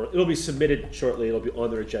them, or it'll be submitted shortly, it'll be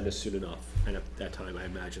on their agenda soon enough, and at that time, I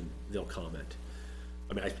imagine they'll comment.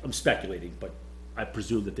 I mean, I'm speculating, but I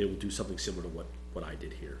presume that they will do something similar to what I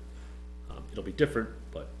did here. It'll be different,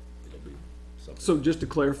 but it'll be something. So just to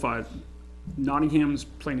clarify, Nottingham's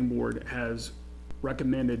planning board has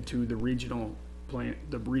recommended to the regional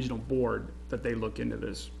board that they look into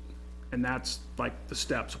this. And that's like the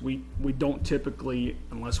steps. We don't typically,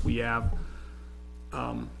 unless we have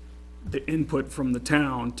the input from the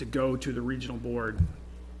town, to go to the regional board,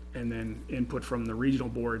 and then input from the regional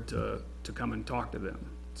board to come and talk to them,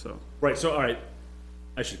 so. Right, so, all right,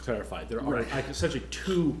 I should clarify, there are Right. essentially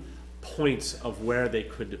 2 points of where they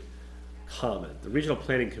could comment. The Regional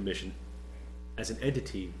Planning Commission, as an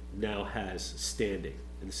entity, now has standing,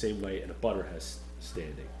 in the same way an abutter has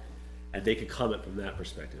standing. And they could comment from that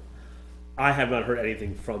perspective. I have not heard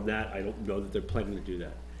anything from that. I don't know that they're planning to do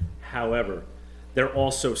that. However, they're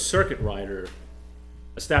also circuit rider,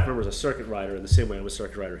 a staff member is a circuit rider in the same way I'm a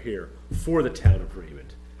circuit rider here, for the town of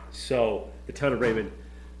Raymond. So the town of Raymond,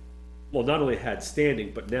 well, not only had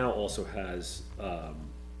standing, but now also has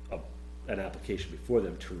an application before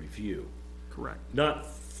them to review. Correct. Not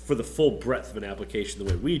for the full breadth of an application the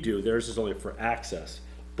way we do, theirs is only for access,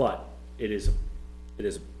 but it is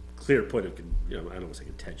a clear point of, I don't want to say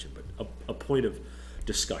contention, but a point of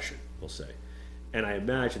discussion, we'll say. And I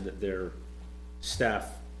imagine that their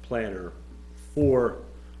staff planner for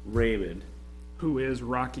Raymond, Who is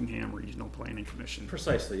Rockingham Regional Planning Commission?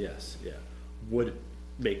 precisely, yes, yeah, would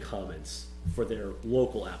make comments for their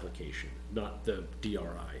local application, not the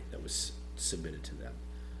DRI that was submitted to them.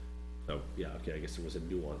 So, yeah, okay, I guess there was a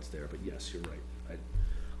nuance there, but yes, you're right.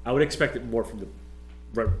 I would expect it more from the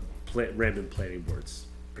Raymond Planning Board's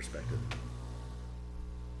perspective.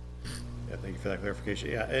 Yeah, thank you for that clarification.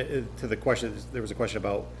 Yeah, to the question, there was a question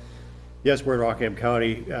about, yes, we're in Rockingham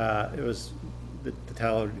County. It was, the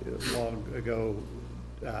town long ago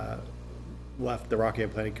left the Rockingham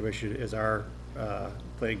Planning Commission as our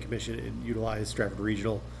planning commission and utilized Stratford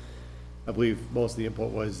Regional. I believe most of the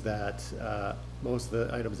input was that most of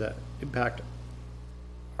the items that impact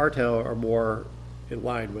our town are more in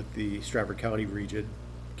line with the Stratford County region,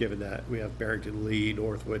 given that we have Barrington, Lee,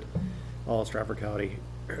 Northwood, all Stratford County.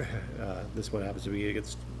 This one happens to be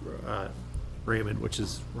against Raymond, which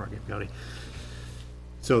is Rockingham County.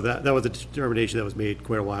 So that was a determination that was made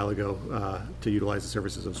quite a while ago to utilize the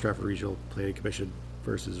services of Stratford Regional Planning Commission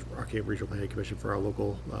versus Rockingham Regional Planning Commission for our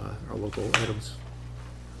local items.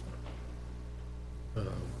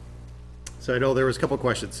 So I know there was a couple of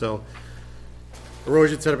questions. So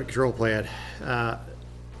erosion sediment control plan.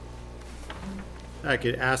 I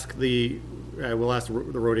could ask we'll ask the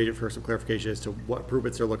road agent for some clarification as to what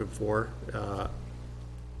improvements they're looking for,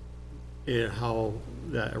 and how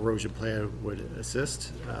that erosion plan would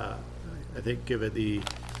assist. I think given the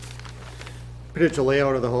potential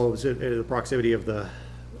layout of the homes and the proximity of the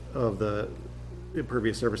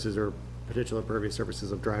impervious surfaces or potential impervious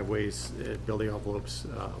surfaces of driveways and building envelopes,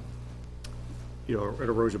 an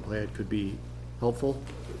erosion plan could be helpful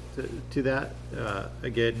to that.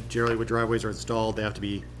 Again, generally when driveways are installed, they have to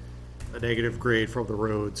be a negative grade from the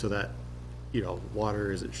road so that,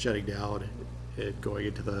 water isn't shutting down and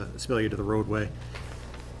spilling into the roadway.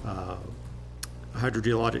 A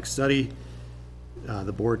hydrogeologic study,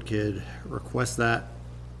 the board could request that.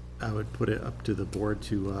 I would put it up to the board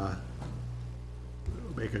to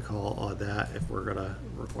make a call on that if we're gonna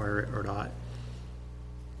require it or not.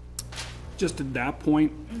 Just at that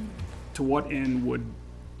point, to what end would,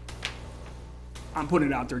 I'm putting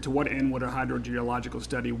it out there, to what end would a hydrogeological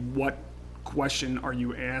study, what question are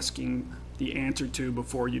you asking the answer to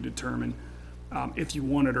before you determine if you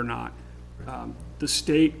want it or not? The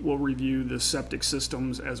state will review the septic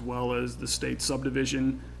systems as well as the state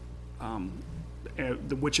subdivision,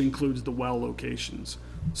 which includes the well locations.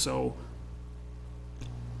 So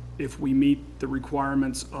if we meet the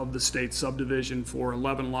requirements of the state subdivision for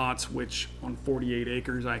 11 lots, which on 48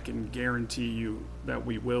 acres, I can guarantee you that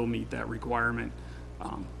we will meet that requirement.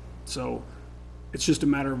 So it's just a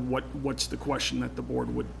matter of what's the question that the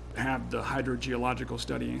board would have the hydrogeological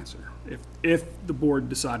study answer, if the board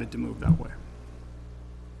decided to move that way.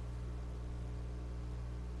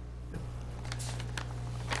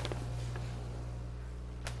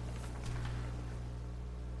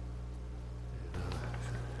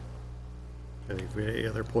 I think if we had any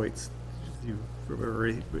other points, do you remember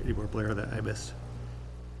any more, Blair, that I missed?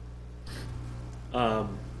 No,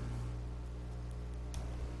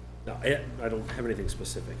 I don't have anything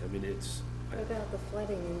specific. I mean, it's, What about the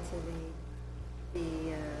flooding into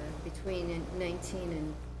the between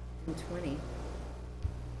 19 and 20?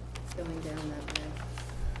 Going down that way.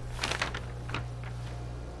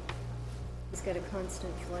 He's got a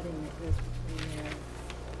constant flooding that goes between there.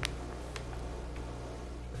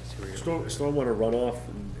 stormwater runoff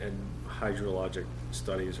and hydrologic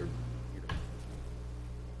studies are,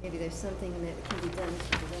 Maybe there's something that can be done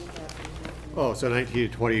to prevent that from happening. Oh, so 19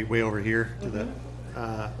 to 20, way over here to the,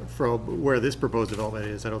 from where this proposed development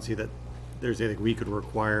is, I don't see that there's anything we could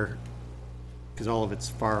require, because all of it's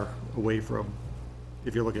far away from,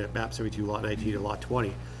 if you're looking at map 72, lot 19 and lot 20.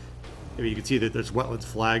 I mean, you can see that there's wetlands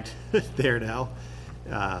flagged there now.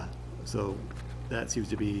 So that seems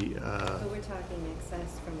to be, So we're talking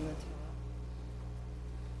excess from the top.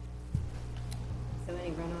 So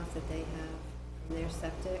any runoff that they have from their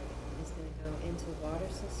septic is gonna go into water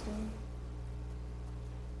system,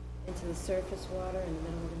 into the surface water in the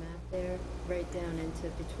middle of the map there, right down into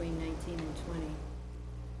between 19 and 20,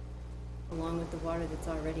 along with the water that's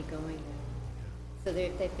already going there. So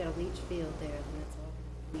they've got a leach field there, and it's all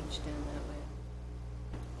gonna leach down that way.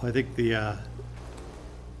 Well,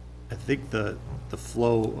 I think the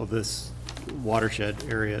flow of this watershed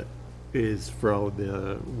area is from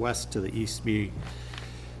the west to the east, meaning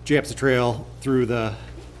Jamsa Trail through the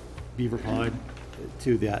Beaver Pond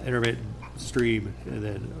to the intermittent stream, and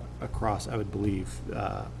then across, I would believe.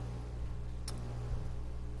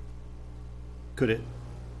 Could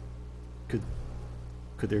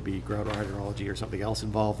there be groundwater hydrology or something else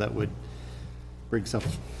involved that would bring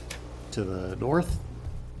stuff to the north?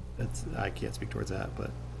 I can't speak towards that,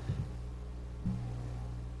 but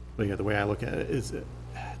yeah, the way I look at it is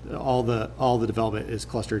all the development is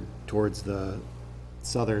clustered towards the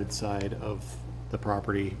southern side of the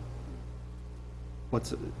property. I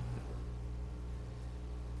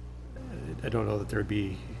don't know that there'd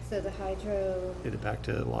be, So the hydro, back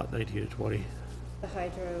to lot 19 to 20. the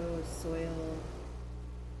hydro soil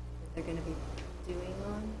that they're gonna be doing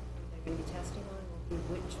on, they're gonna be testing on, will be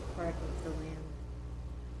which part of the land?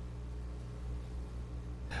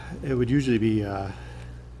 It would usually be, the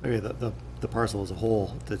parcel as a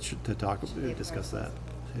whole to discuss that.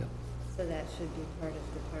 Yeah. So that should be part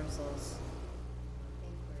of the parcel's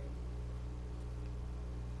inquiry.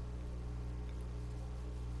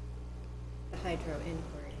 The hydro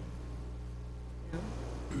inquiry. No?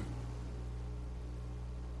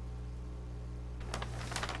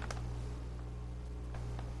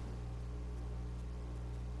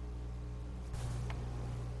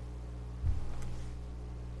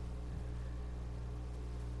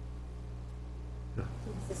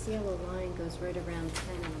 This yellow line goes right around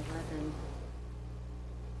 10 and 11.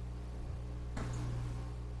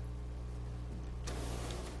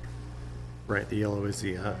 Right, the yellow is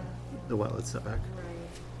the wetland setback. Right.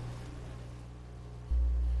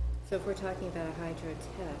 So if we're talking about a hydro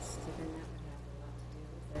test, then that would have a lot to do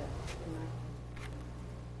with it. in my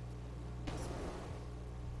opinion.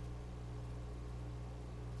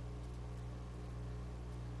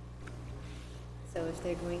 So if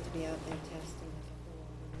they're going to be out there testing as a whole,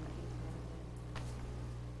 then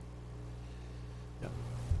that would be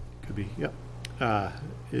part of it. Could be, yep.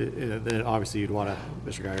 Then obviously you'd want to,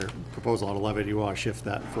 Mr. Guyer, proposal on 11, you want to shift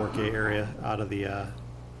that 4K area out of that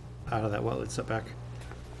wetland setback.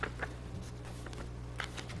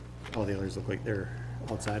 All the others look like they're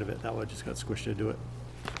outside of it. That one just got squished into it,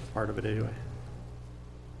 part of it anyway.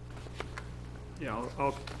 Yeah,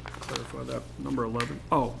 I'll clarify that. Number 11.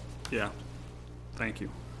 Oh, yeah. Thank you.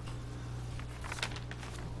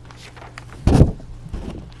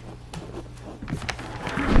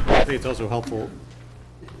 I think it's also helpful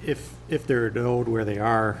if they're known where they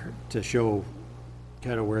are to show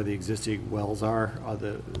kind of where the existing wells are on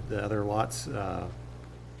the other lots.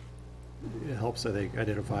 It helps, I think,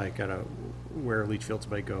 identify kind of where leach fields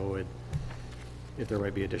might go and if there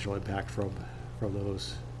might be additional impact from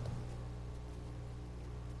those.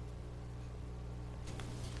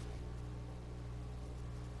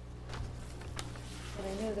 And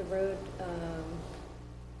I know the road,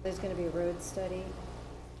 there's gonna be a road study.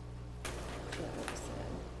 What was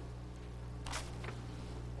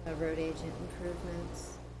that? Road agent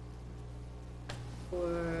improvements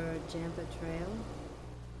for Jampa Trail,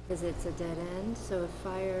 because it's a dead end, so if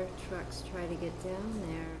fire trucks try to get down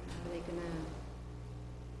there, how are they gonna,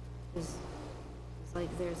 it's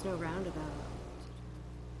like there's no roundabout.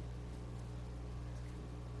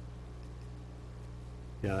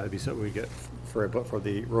 Yeah, that'd be something we get for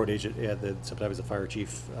the road agent and then sometimes the fire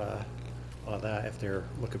chief on that if they're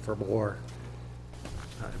looking for more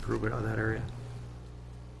improvement on that area.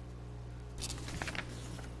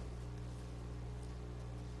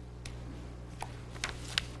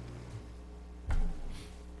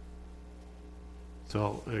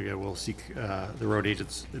 So again, we'll seek the road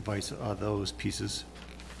agent's advice on those pieces.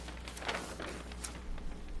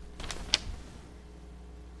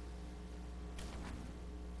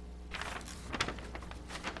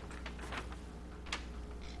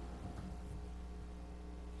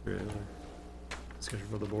 Discussion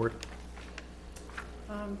from the board.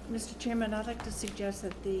 Mr. Chairman, I'd like to suggest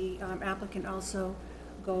that the applicant also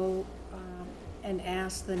go and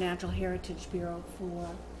ask the Natural Heritage Bureau for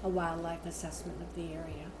a wildlife assessment of the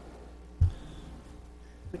area,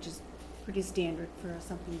 which is pretty standard for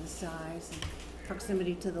something this size and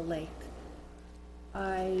proximity to the lake.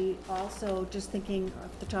 I also, just thinking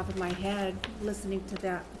off the top of my head, listening to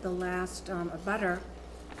the last abutter,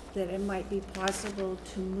 that it might be possible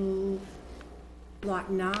to move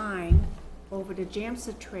Lot 9 over to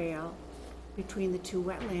Jamsa Trail between the two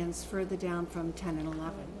wetlands further down from 10 and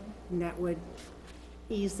 11. And that would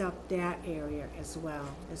ease up that area as well,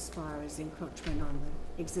 as far as encroachment on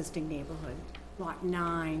the existing neighborhood. Lot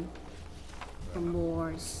 9 from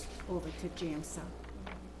Moore's over to Jamsa,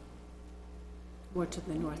 or to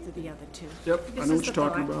the north of the other two. Yep, I This know is what you're the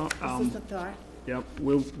talking thought. about. This is the thought. Yep,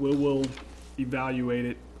 we'll evaluate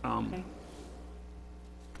it. Okay.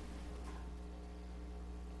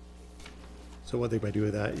 So one thing by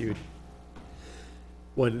doing that,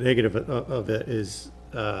 one negative of it is,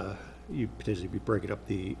 you potentially be breaking up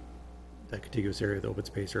that contiguous area of the open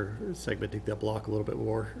space, or segmenting that block a little bit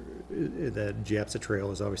more. And then Jamsa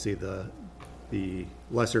Trail is obviously the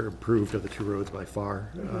lesser improved of the two roads by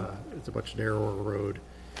far. It's a much narrower road.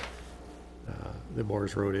 The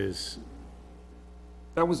Morris Road is,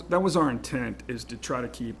 That was our intent, is to try to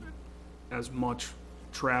keep as much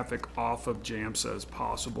traffic off of Jamsa as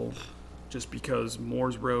possible, just because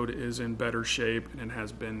Moore's Road is in better shape and it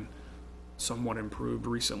has been somewhat improved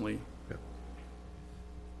recently.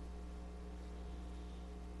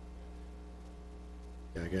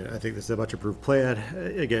 yeah, again, I think this is a much improved plan.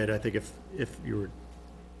 Again, I think if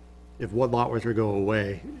one lot was to go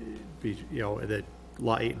away, and then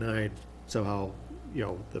lot 8 and 9 somehow,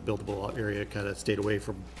 the buildable lot area kind of stayed away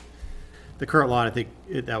from the current lot, I think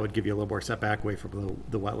that would give you a little more setback away from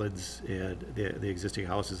the wetlands and the existing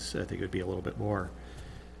houses. I think it would be a little bit more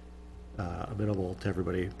amenable to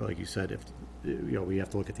everybody. But like you said, if, we have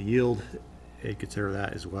to look at the yield and consider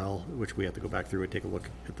that as well, which we have to go back through and take a look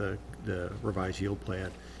at the revised yield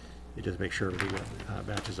plan and just make sure everything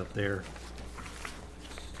matches up there.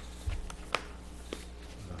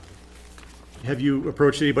 Have you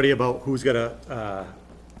approached anybody about who's gonna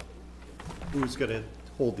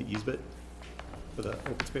hold the easement for the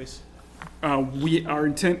open space? Our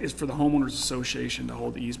intent is for the homeowners association to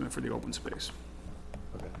hold the easement for the open space.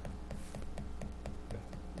 Okay.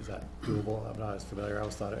 Is that doable? I'm not as familiar. I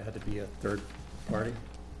always thought it had to be a third party.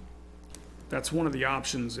 That's one of the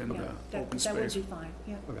options in Yeah, the open that would space. be fine,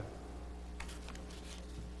 yeah. Okay.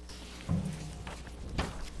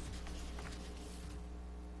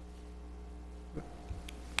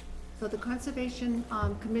 So the Conservation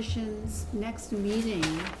Commission's next meeting,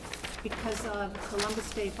 because of Columbus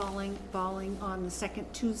Day falling on the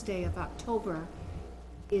second Tuesday of October,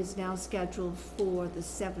 is now scheduled for the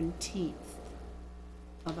 17th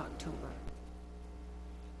of October.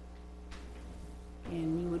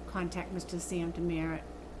 And you would contact Mr. Sam Demerit,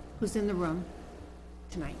 who's in the room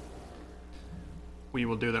tonight. We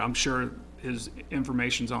will do that. I'm sure his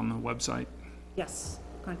information's on the website. Yes,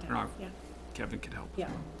 contact, Right. yeah, Kevin could help. yeah.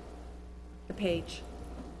 The page.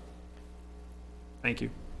 Thank you.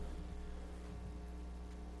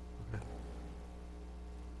 All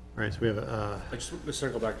right, so we have I just want to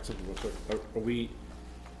circle back to something real quick. Are we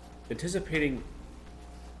anticipating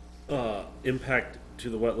impact to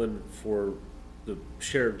the wetland for the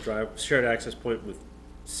shared access point with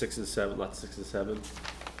 6 and 7, lot 6 and 7?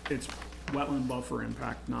 It's wetland buffer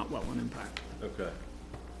impact, not wetland impact. Okay.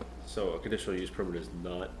 So a conditional use permit is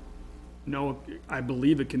not. No, I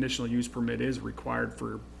believe a conditional use permit is required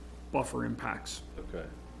for buffer impacts. Okay.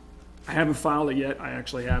 I haven't filed it yet. I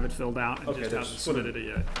actually have it filled out and Okay, just that's haven't just what submitted it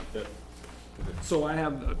yet. Yeah. So I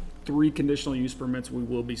have 3 conditional use permits we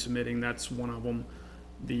will be submitting. That's one of them.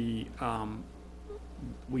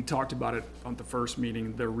 We talked about it on the first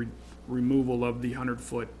meeting, the removal of the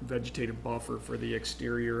 100-foot vegetative buffer for the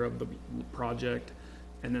exterior of the project,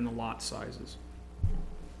 and then the lot sizes.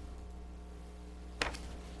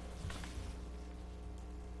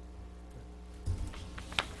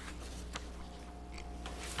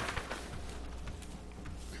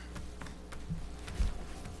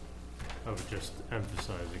 I would just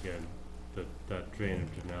emphasize again that drainage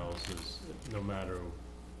analysis, no matter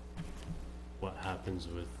what happens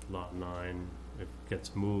with lot 9, if it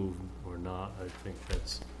gets moved or not, I think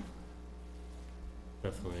that's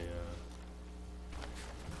definitely,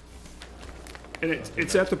 And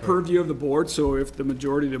it's at the purview of the board, so if the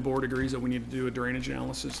majority of the board agrees that we need to do a drainage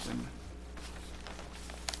analysis, then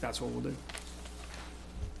that's what we'll do.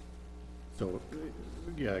 So,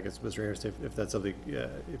 yeah, I guess, Mr. Anderson, if that's something, yeah,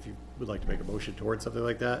 if you would like to make a motion towards something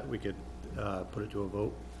like that, we could put it to a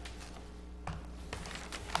vote.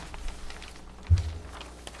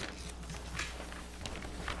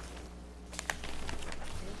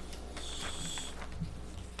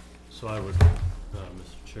 so I would,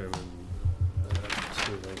 Mr. Chairman,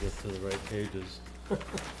 see if I get to the right pages.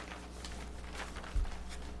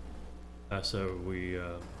 So we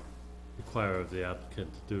require of the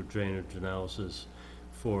applicant to do drainage analysis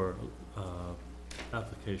for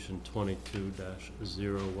application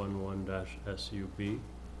 22-011-SUB.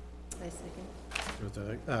 I second.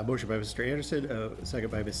 Motion by Mr. Anderson, second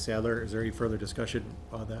by Ms. Sadler. Is there any further discussion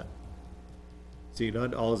on that? Seeing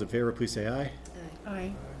none, all those in favor, please say aye.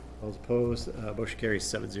 Aye. All those opposed, motion carries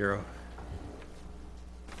 7-0.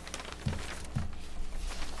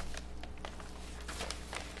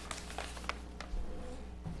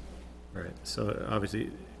 All right, so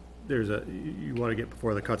obviously, you want to get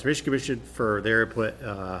before the Conservation Commission for their input,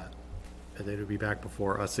 and then it'll be back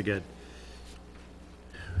before us again.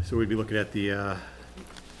 So we'd be looking at the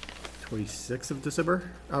 26th of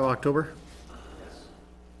October?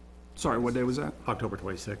 Sorry, what day was that? October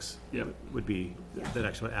 26th. Yep. Would be the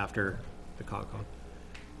next one after the Concom.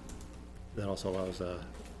 That also allows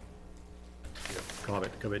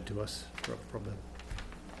comment to come into us from them.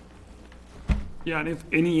 Yeah, and if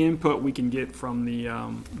any input we can get from the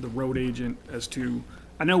road agent as to,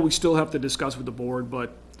 I know we still have to discuss with the board,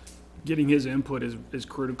 but getting his input is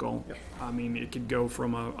critical. Yep. I mean, it could go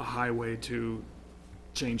from a highway to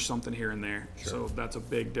change something here and there, so that's a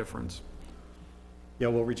big difference. Yeah,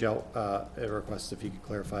 we'll reach out and request if you could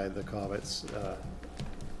clarify the comments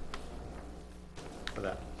for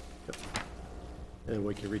that. Yep. And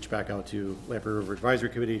we can reach back out to Lamprey River Advisory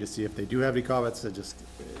Committee to see if they do have any comments and just,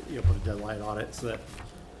 put a deadline on it so that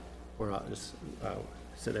we're not just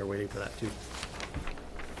sitting there waiting for that too.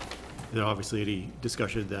 And then obviously any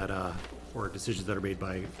discussion that, or decisions that are made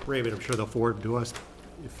by Raymond, I'm sure they'll forward them to us.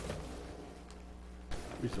 We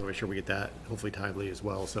just want to make sure we get that hopefully timely as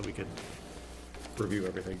well so we can review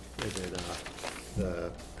everything. And then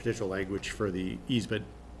the potential language for the easement,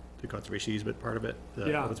 the conservation easement part of it.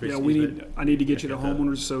 Yeah, I need to get you the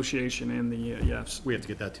homeowners association and the, yes. We have to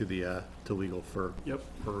get that to the, to legal for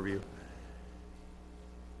review.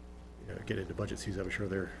 Get into budget season, I'm sure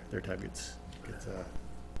their time gets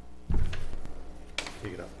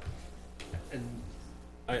taken up. And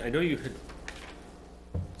I know you had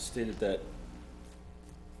stated that,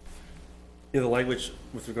 the language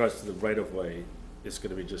with regards to the right-of-way is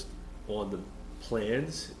gonna be just on the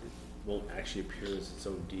plans. It won't actually appear as its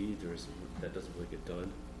own deed, that doesn't really get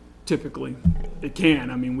done. Typically, it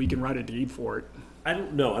can, I mean, we can write a deed for it. I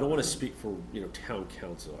don't know, I don't wanna speak for, town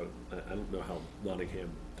council. I don't know how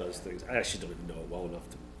Nottingham does things. I actually don't even know it well enough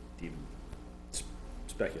to even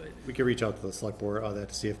speculate. We can reach out to the select board on that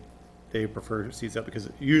to see if they prefer to seize up, because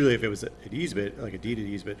usually if it was an easement, like a deeded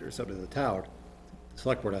easement or something to the town, the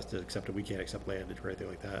select board has to accept it. We can't accept land or anything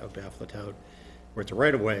like that on behalf of the town. Where it's a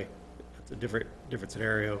right of way, it's a different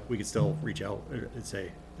scenario. We can still reach out and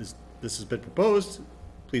say, this has been proposed,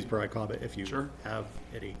 please provide comment if you have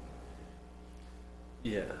any.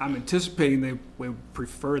 Yeah. I'm anticipating they would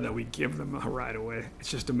prefer that we give them a right of way. It's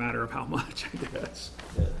just a matter of how much, I guess.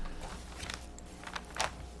 Yeah.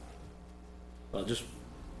 Well,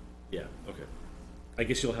 yeah, okay. I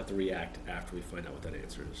guess you'll have to react after we find out what that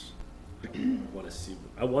answer is.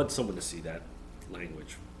 I want someone to see that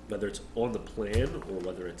language, whether it's on the plan or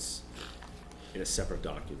whether it's in a separate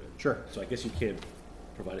document. Sure. So I guess you can't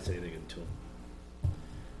provide us anything until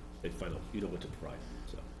they find out, what to provide.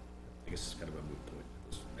 So I guess it's kind of a moot point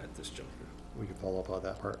at this juncture. We can follow up on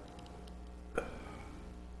that part.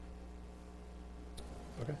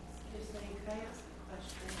 Okay. Can I ask a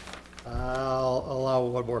question? I'll allow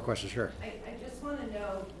one more question, sure. I just want to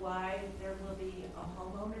know why there will be a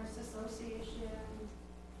homeowners association.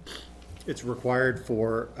 It's required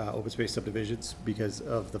for open space subdivisions because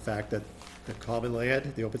of the fact that the common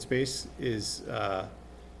land, the open space, is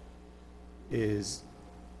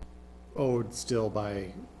owned still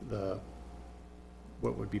by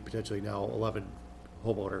what would be potentially now 11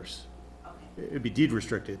 homeowners. Okay. It'd be deed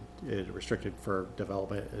restricted, restricted for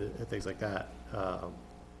development and things like that.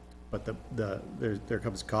 But there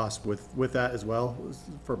comes cost with that as well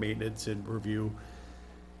for maintenance and review.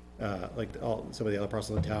 Like some of the other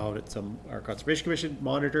parcels in town, some are Conservation Commission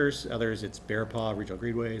monitors, others it's Bear Paw Regional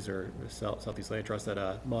Greenways or Southeast Land Trust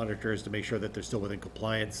that monitors to make sure that they're still within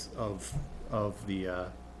compliance of the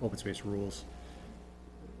open space rules.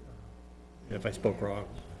 If I spoke wrong,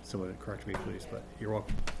 someone correct me, please, but you're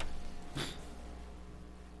welcome.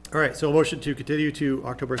 All right, so a motion to continue to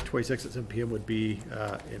October 26th at 7 p.m. would be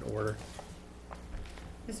in order.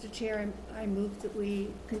 Mr. Chair, I move that we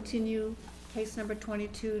continue case number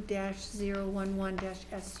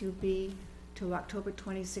 22-011-SUB to October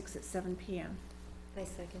 26th at 7 p.m. I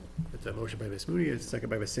second. It's a motion by Ms. Mooney, it's a second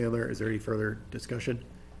by Ms. Sandler. Is there any further discussion?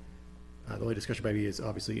 The only discussion by me is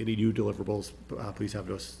obviously any new deliverables, please have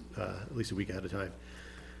those at least a week ahead of time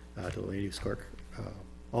to the land use clerk.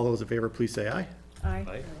 All those in favor, please say aye.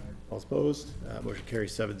 Aye. All opposed, motion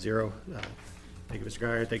carries 7-0. Thank you, Mr.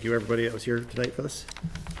 Guyer. Thank you, everybody that was here tonight for this.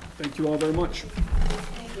 Thank you all very much. That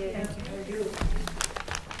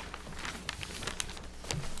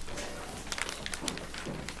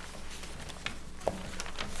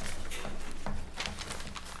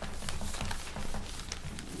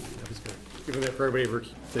was good. Give it up for everybody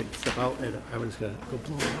to step out, and I'm just gonna go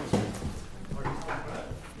blow the house.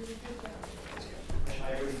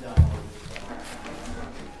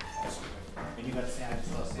 And you got Santa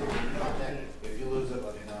Claus, if you lose it,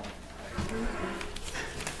 let me know.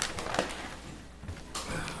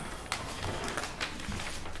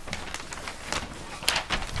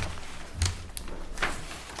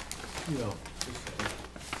 You know,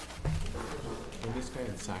 when this guy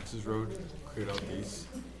on Saxes Road cleared out these,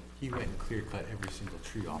 he went and clear cut every single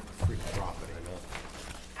tree off the freaking property. I know.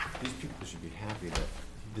 These people should be happy that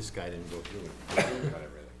this guy didn't go through and cut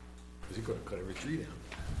everything. Because he could have cut every tree down.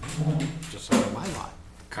 Just like on my lot,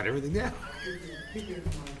 cut everything down.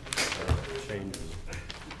 Changes,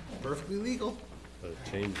 Perfectly legal.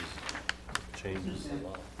 changes a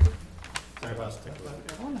lot. Sorry about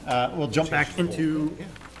that. We'll jump back into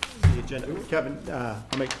the agenda. Kevin,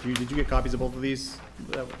 did you get copies of both of these?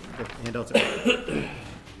 The handouts? Copies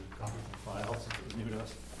of files, new to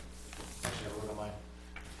us? Actually, I wrote on mine.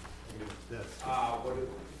 This.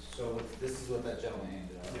 This is what that gentleman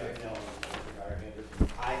handed out, right? Yeah.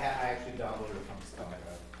 I actually downloaded it from Stomach,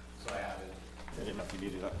 so I have it. I didn't know if you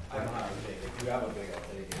needed it. I don't have a big, if you have a big, I'll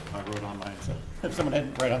take it. I wrote on mine, so if someone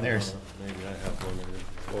didn't write on theirs, Maybe I have one of them.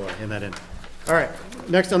 we'll hand that in. All right,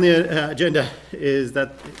 next on the agenda is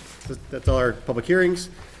that's all our public hearings.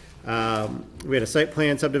 We had a site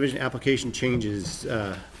plan subdivision application changes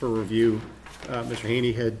for review. Mr.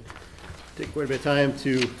 Haney had taken quite a bit of time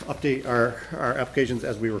to update our applications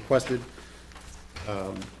as we requested,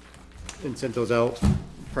 and sent those out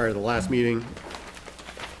prior to the last meeting.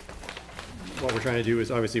 What we're trying to do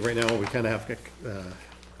is, obviously, right now, we kind of have,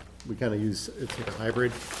 we kind of use, it's like a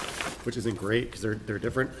hybrid, which isn't great, because they're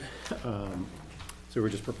different. So we're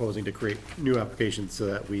just proposing to create new applications so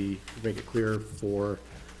that we make it clear for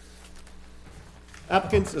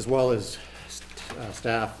applicants as well as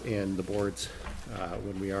staff and the boards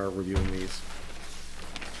when we are reviewing these.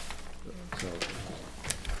 So,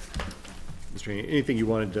 Mr. Haney, anything you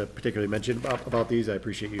wanted to particularly mention about these? I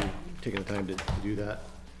appreciate you taking the time to do that.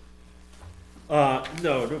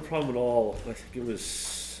 No problem at all. I think it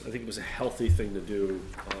was a healthy thing to do.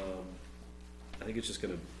 I think it's just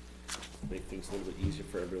gonna make things a little bit easier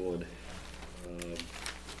for everyone.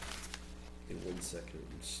 In 1 second,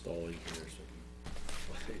 I'm stalling here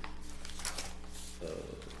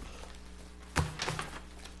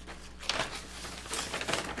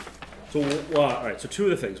so all right, so two of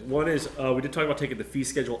the things. One is, we did talk about taking the fee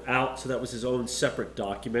schedule out, so that was his own separate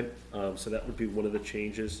document. So that would be one of the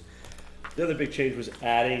changes. The other big change was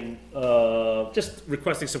adding, just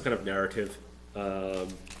requesting some kind of narrative. Here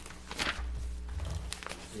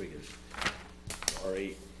we go.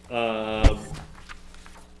 Sorry.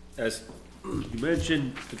 As you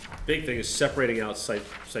mentioned, the big thing is separating out site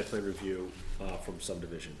plan review from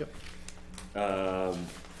subdivision. Yep.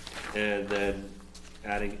 And then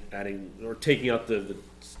adding or taking out the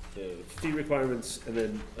fee requirements, and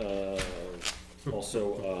then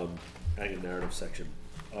also adding a narrative section.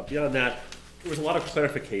 Beyond that, there was a lot of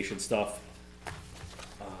clarification stuff.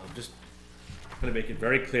 Just kind of make it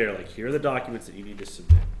very clear, like, here are the documents that you need to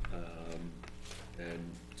submit.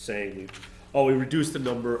 And saying, we reduced the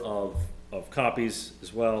number of copies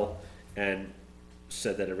as well, and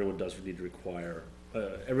said that everyone does need to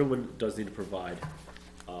provide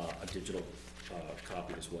a digital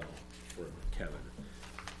copy as well for Kevin.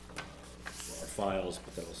 For our files,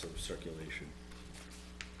 but then also circulation.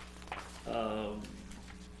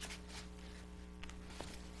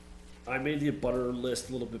 I made the abutter list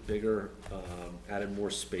a little bit bigger, added more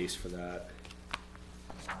space for that.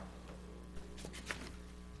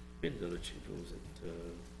 Made another change, what was it?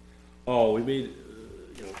 We made,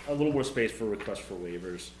 a little more space for requests for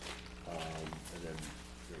waivers, and then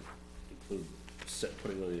include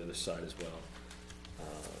putting on the other side as well.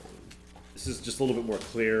 This is just a little bit more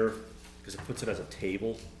clear, because it puts it as a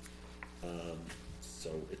table. So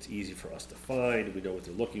it's easy for us to find, we know what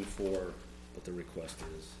they're looking for, what the request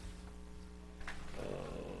is.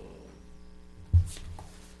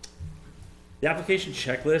 The application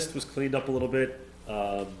checklist was cleaned up a little bit.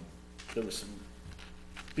 There was some,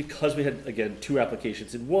 because we had, again, two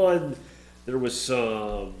applications in one, there was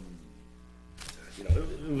some,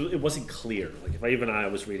 it wasn't clear. Like, if I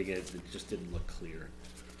was reading it, it just didn't look clear.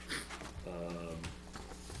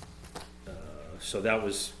 So that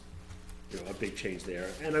was, a big change there.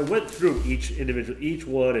 And I went through each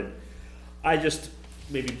one, and I just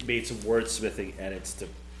maybe made some wordsmithing edits to,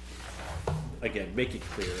 again, make it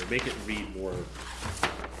clearer, make it read more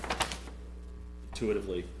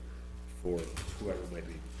intuitively for whoever might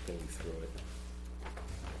be going through it.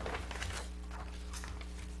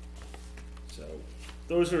 So,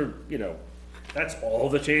 those are, that's all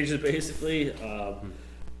the changes basically.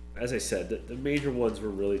 As I said, the major ones were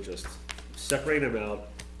really just separating them out,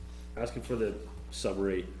 asking for the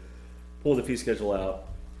summary, pulling the fee schedule out,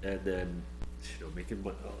 and then, making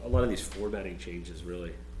a lot of these formatting changes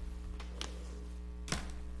really.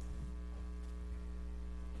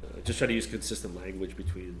 Just try to use consistent language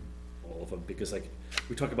between all of them, because like,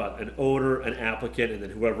 we talk about an owner, an applicant, and then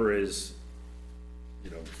whoever is,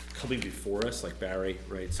 coming before us, like Barry,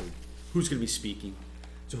 right? So who's gonna be speaking?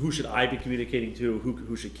 So who should I be communicating to?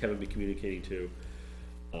 Who should Kevin be communicating to?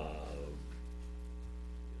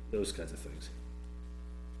 Those kinds of things.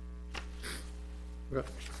 Okay.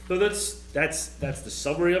 So that's the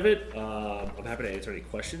summary of it. I'm happy to answer any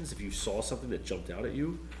questions. If you saw something that jumped out at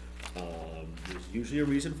you, there's usually a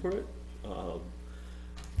reason for it.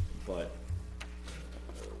 But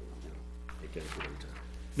it gets good every time.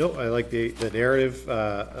 No, I like the narrative,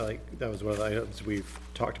 I like, that was one of the items we've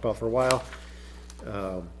talked about for a while.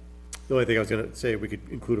 The only thing I was gonna say, we could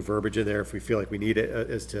include a verbiage in there if we feel like we need it,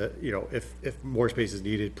 as to, if more space is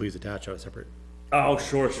needed, please attach on a separate. Oh,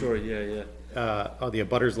 sure, yeah. On the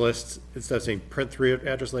abutters list, instead of saying print 3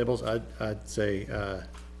 address labels, I'd say,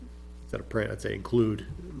 instead of print, I'd say include,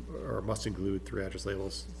 or must include 3 address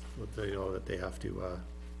labels, that they have to,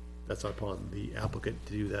 that's upon the applicant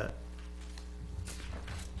to do that.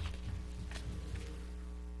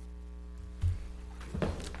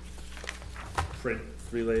 Print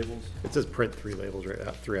 3 labels. It says print 3 labels, right,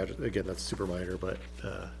 3 address, again, that's super minor, but,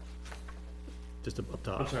 just up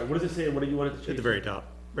top. I'm sorry, what does it say? What do you want it to change? At the very top,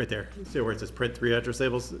 right there. See where it says print 3 address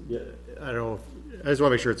labels? Yeah. I don't know, I just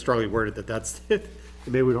wanna make sure it's strongly worded that that's it.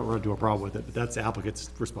 Maybe we don't run into a problem with it, but that's the applicant's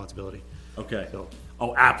responsibility. Okay. So,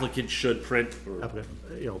 Oh, applicant should print, or,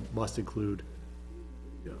 applicant, must include,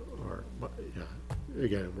 or, yeah,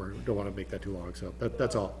 again, we don't wanna make that too long, so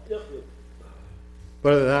that's all. Yep.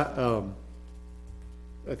 But other than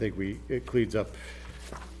that, I think it cleans up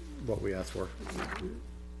what we asked for.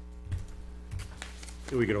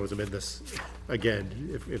 We can always amend this again,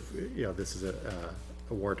 if, this is a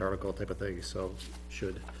warrant article type of thing, so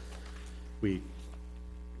should we,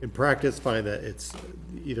 in practice, find that it's,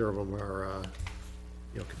 either of them are,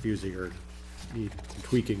 confusing or need some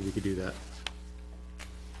tweaking, we could do that.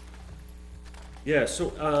 Yeah,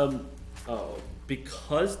 so,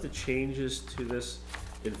 because the changes to this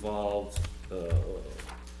involved,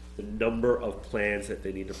 the number of plans that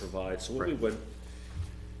they need to provide, so when we went,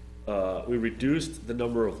 we reduced the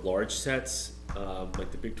number of large sets,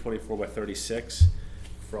 like the big 24 by 36,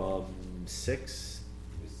 from 6.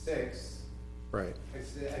 6. Right. I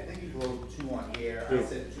think you wrote 2 on here, I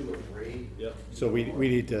said 2 or 3. Yep. So we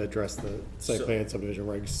need to address the site So- plan subdivision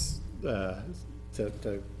regs,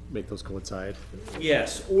 to make those coincide.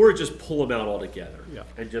 Yes, or just pull them out altogether. Yeah.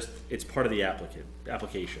 And just, it's part of the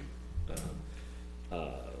application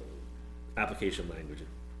language.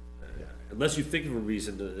 Unless you think of a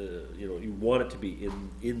reason to, you want it to be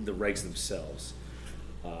in the regs themselves.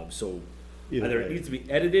 So either it way. needs to be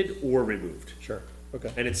edited or removed. Sure,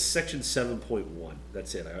 okay. And it's section 7.1,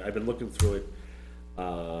 that's it. I've been looking through it.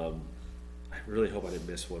 I really hope I didn't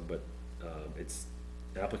miss one, but it's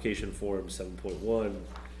application form 7.1.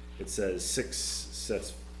 It says 6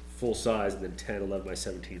 sets full size and then 10, 11 by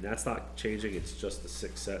 17. That's not changing, it's just the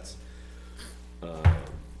 6 sets.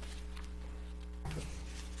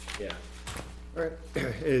 Yeah. All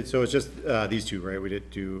right, so it's just, these two, right? We did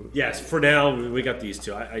do, Yes, for now, we got these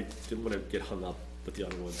two. I didn't want to get hung up with the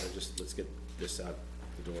other ones. Let's get this out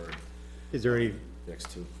the door. is there any, Next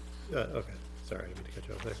two. okay, sorry, I didn't mean to cut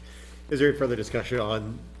you off there. Is there any further discussion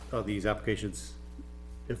on these applications?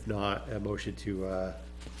 If not, a motion to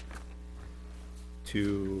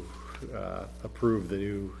approve the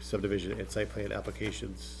new subdivision and site plan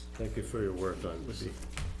applications. Thank you for your work on this.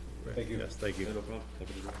 Thank you. Yes, thank you. Yeah, no problem.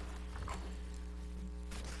 Happy to do it.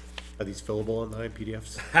 Are these fillable online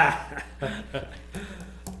PDFs?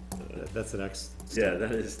 That's the next. Yeah,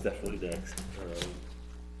 that is definitely next.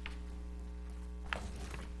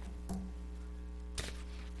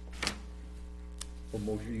 What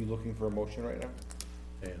motion, are you looking for a motion right now?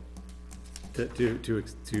 Yeah.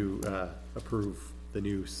 To approve the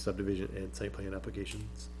new subdivision and site plan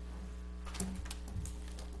applications.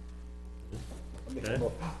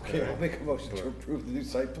 Okay, I'll make a motion to approve the new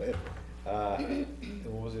site plan And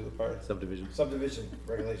what was the other part? Subdivision Subdivision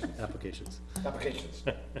regulations, applications. applications.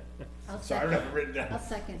 I'll Sorry, I don't have it written I'll down.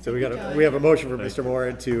 second. So we have a motion from Mr.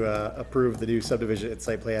 Moore to approve the new subdivision and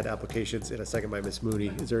site plan applications, and a second by Ms. Mooney.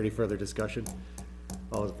 Is there any further discussion?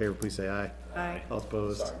 All in favor, please say aye. Aye. All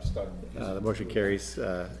opposed? Sorry, I'm stunned. The motion carries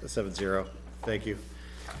 7-0. Thank you.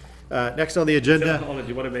 Next on the agenda, Hold on, do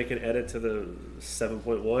you wanna make an edit to the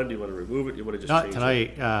 7.1? Do you wanna remove it? Do you wanna just not change it?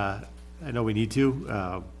 tonight, I know we need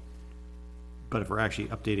to, but if we're actually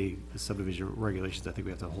updating the subdivision regulations, I think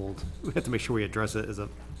we have to we have to make sure we address it as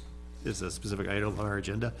a specific item on our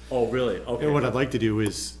agenda. Oh, really? Okay. And what I'd like to do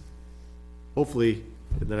is, hopefully,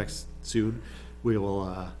 in the next, soon, we will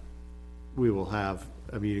have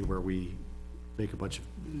a meeting where we make a bunch of,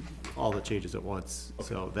 all the changes at once.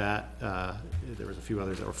 So that, there was a few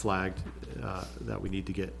others that were flagged, that we need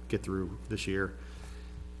to get through this year.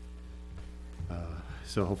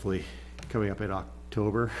 So hopefully, coming up in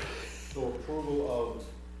October. So approval of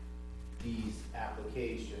these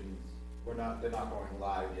applications, they're not going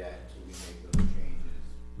live yet until we make those changes.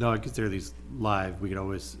 No, I consider these live, we can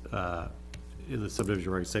always, in the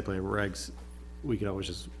subdivision regs, site plan regs, we can always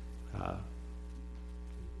just,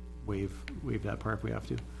 waive that part if we have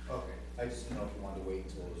to. Okay, I just didn't know if you wanted to wait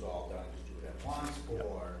until it was all done and just do it at once,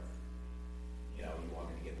 or, you know, you want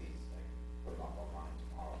me to get these, like, put them up online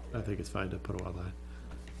tomorrow. I think it's fine to put them online.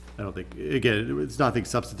 I don't think, again, it's nothing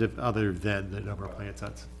substantive other than the number of plan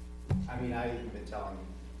sets. I mean, I even been telling,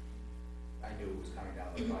 I knew it was coming down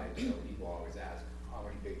the pipe, so people always ask, how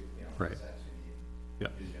many big, you know, Right. sets you need? Yeah.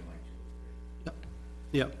 Usually I'm like two or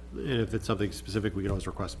three. Yep, and if it's something specific, we can always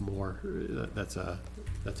request more. That's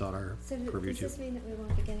on our So purview does too. this mean that we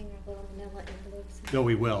won't be getting our little manila envelopes? No,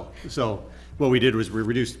 we will. So what we did was we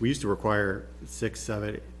used to require 6,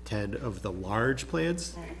 7, 10 of the large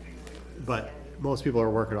plans, but most people are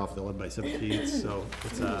working off the 11x17s, so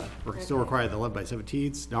it's, we're still requiring the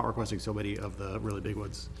 11x17s, not requesting so many of the really big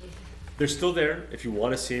ones. They're still there, if you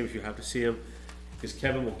wanna see them, if you have to see them, because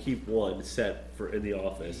Kevin will keep one set for in the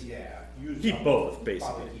office. Yeah. usually Keep I'm- both,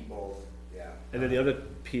 basically. Probably keep both, yeah. And then the other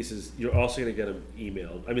piece is, you're also gonna get them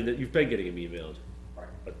emailed, I mean, you've been getting them emailed, Right.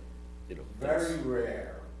 but, you know. that's- Very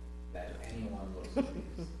rare that anyone looks at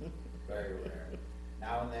these, very rare.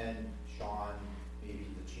 Now and then, Sean, maybe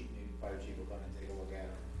the chief, maybe fire chief will come and take a look at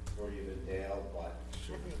it, or even Dale, but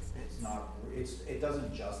That makes sense. it's not, it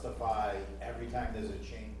doesn't justify every time there's a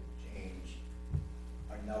change,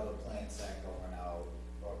 another plant set going out,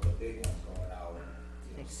 or the big ones going out,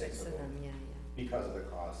 you know, Like 6 of them, yeah, because of the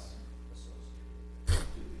costs associated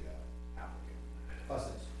to the applicant. Plus,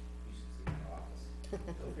 it's, you should see my office.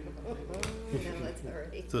 Feel free to come take a look. yeah. No, that's all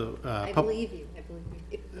right. So, I believe you, I believe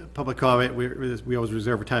you. public comment, we always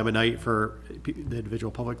reserve a time of night for the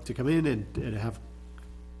individual public to come in and have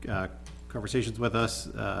conversations with us,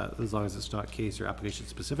 as long as it's not case or application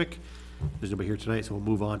specific. There's nobody here tonight, so we'll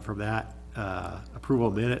move on from that. Approval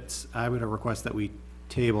of minutes, I'm gonna request that we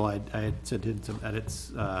table, I had sent in some edits,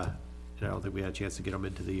 and I don't think we had a chance to get them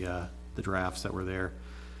into the drafts that were there.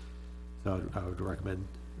 So I would recommend,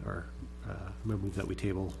 or move that we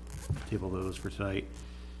table those for tonight.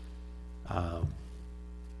 I'm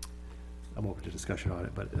open to discussion on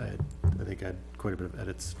it, but I think I had quite a bit of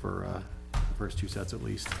edits for the first 2 sets at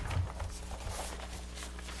least.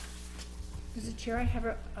 Mr. Chair, I have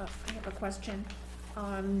a question.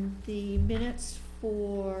 The minutes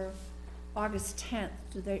for August 10th,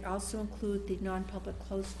 do they also include the non-public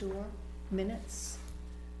closed door minutes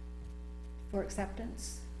for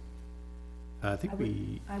acceptance? I think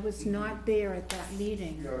I was not there at that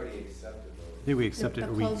meeting. You already accepted those. I think we accepted.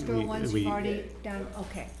 The closed door ones you've already done,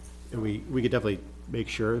 okay. And we could definitely make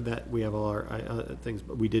sure that we have all our things,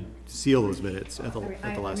 but we did seal those minutes at the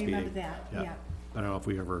last meeting. I remember that, yeah. I don't know if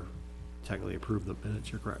we ever technically approved the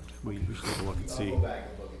minutes, you're correct. We usually take a look and I'll see. go back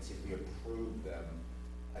and look and see if we approved them,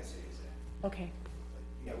 I see what you're saying. Okay.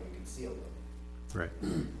 Yeah, we can seal them. Right,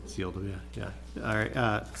 sealed them, yeah. All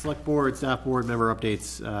right, select board, staff board, member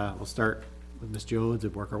updates. We'll start with Ms. Jones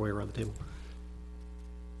and work our way around the table.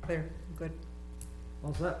 Clear, good.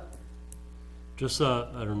 All set? Just, I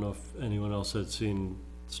don't know if anyone else had seen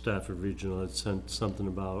Stafford Regional had sent something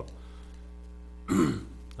about,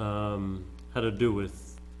 had to do with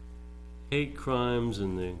hate crimes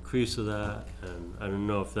and the increase of that, and I don't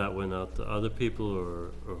know if that went out to other people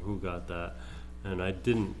or who got that, and I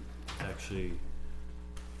didn't actually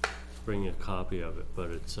bring a copy of it, but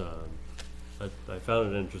it's, I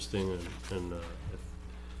found it interesting, and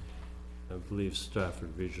I believe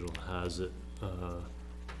Stafford Regional has it,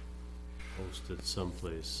 posted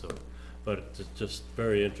someplace, so, but it's just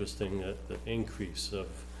very interesting that the increase of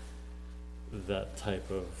that type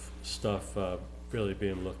of stuff, really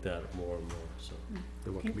being looked at more and more, so,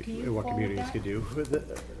 And what, Can you what forward communities that? could do with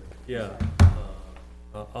it. yeah.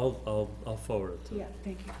 I'll forward it to. Yeah,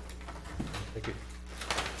 thank you. Thank you.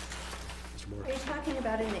 Mr. Moore. Are you talking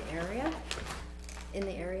about in the area? In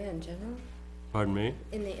the area in general? Pardon me?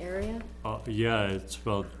 In the area? Yeah, it's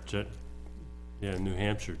spelled New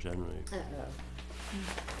Hampshire generally, Uh-oh.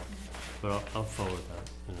 but I'll forward that,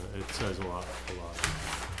 you know, it says a lot.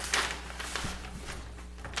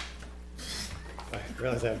 I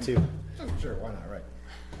realize I have two. Sure, why not,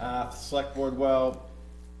 right. Select board, well,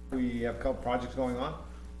 we have a couple projects going on.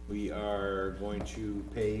 We are going to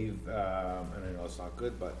pave, and I know it's not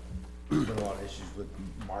good, but there's been a lot of issues with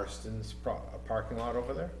Marston's parking lot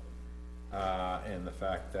over there. And the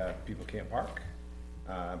fact that people can't park,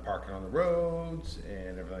 parking on the roads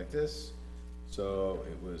and everything like this. So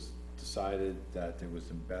it was decided that it was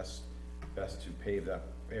the best to pave that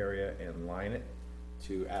area and line it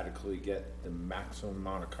to adequately get the maximum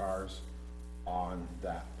amount of cars on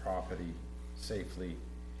that property safely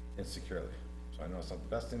and securely. So I know it's not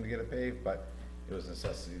the best thing to get it paved, but it was a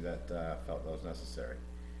necessity that, felt that was necessary.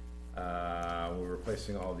 We're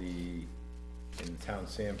replacing all the, in the town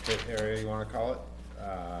sand pit area, you wanna call it,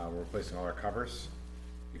 we're replacing all our covers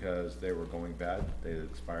because they were going bad. They had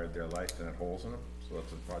expired their life and had holes in them, so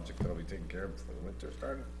that's a project that'll be taken care of before the winter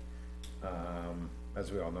started.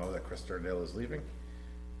 As we all know, that Chris Sturdale is leaving.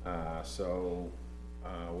 We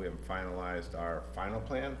haven't finalized our final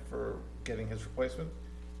plan for getting his replacement.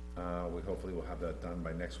 We hopefully will have that done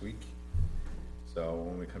by next week. So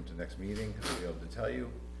when we come to next meeting, I'll be able to tell you.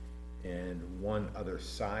 And one other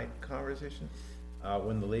side conversation,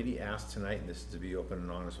 when the lady asked tonight, and this is to be open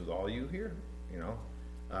and honest with all you here, you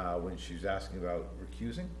know, when she was asking about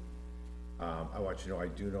recusing, I want you to know, I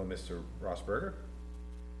do know Mr. Rossberger.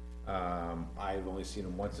 I've only seen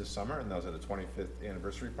him once this summer, and that was at a 25th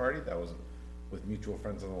anniversary party. That was with mutual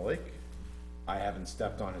friends on the lake. I haven't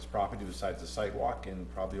stepped on his property besides the sidewalk in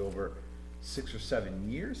probably over 6 or 7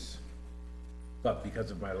 years. But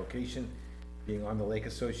because of my location, being on the Lake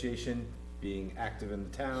Association, being active in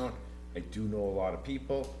the town, I do know a lot of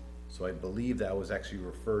people. So I believe that was actually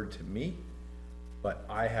referred to me. But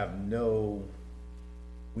I have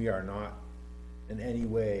we are not in any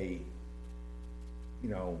way, you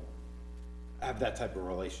know, have that type of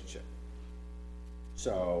relationship.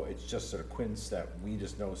 So it's just sort of coincidence that we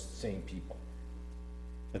just know same people.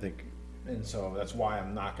 I think, And so that's why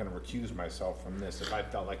I'm not gonna recuse myself from this. If I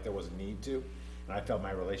felt like there was a need to, and I felt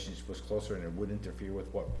my relationship was closer and it would interfere with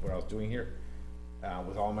what I was doing here,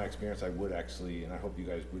 with all my experience, I would actually, and I hope you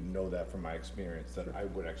guys would know that from my experience, that I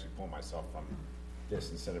would actually pull myself from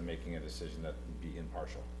this instead of making a decision that would be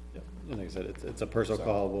impartial. yeah, and like I said, it's a personal So-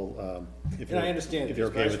 call, we'll, if And you're, I understand if you're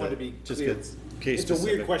this, but I okay just with wanted to it, be just clear. get case It's a weird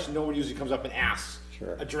specific. question, no one usually comes up and asks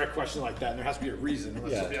Sure. a direct question like that, and there has to be a reason,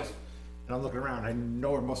 unless Yeah. somebody else. And I'm looking around, I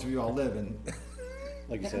know where most of you all live, and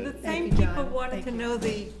Like you And the said, same you, John. people wanted Thank to you. know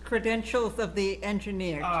the credentials of the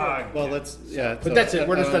engineer, too. well, let's, yeah. But that's it,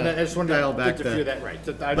 we're just, I just wanted dial to back interfere the- that, right,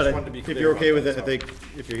 I But just wanted to be if clear. you're okay about with it, that, I think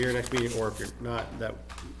if you're here next meeting, or if you're not, that,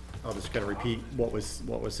 I'll just kind of repeat what was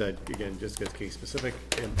said, again, just get case specific,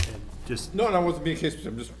 and just, No, I wasn't being case,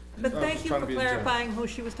 I'm just. But I was thank just you trying for to be general. clarifying who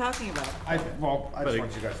she was talking about. I just But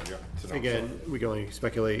want you guys to know. so. again, we can only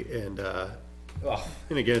speculate, Ugh.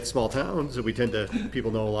 and again, it's small towns, so we tend to, people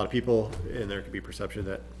know a lot of people, and there could be perception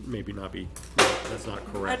that maybe not be, that's not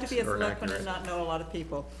Hard correct to be a or selectman and accurate. not know a lot of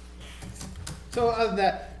people. So other than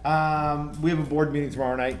that, we have a board meeting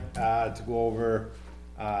tomorrow night, to go over,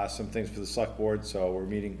 some things for the select board, so we're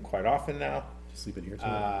meeting quite often now. Sleeping here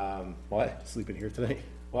tonight, What? sleeping here tonight.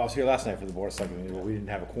 Well, I was here last night for the board of selectmen meeting, but we didn't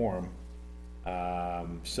have a quorum.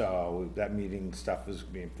 So that meeting stuff is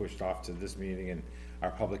being pushed off to this meeting, and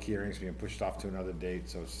our public hearings being pushed off to another date,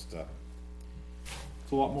 so it's just,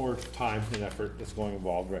 it's a lot more time and effort that's going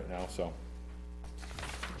involved right now, so.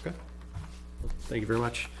 Okay. Thank you very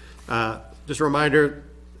much. Just a reminder,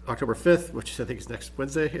 October 5th, which I think is next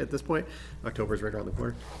Wednesday at this point, October is right around the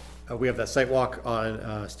corner. We have that site walk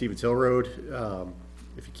on Stevens Hill Road.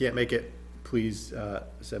 If you can't make it, please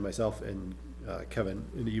send myself and Kevin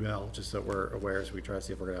an email, just so we're aware, so we try to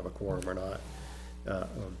see if we're gonna have a quorum or not.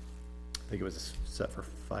 I think it was set for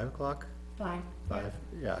 5 o'clock? 5, 5,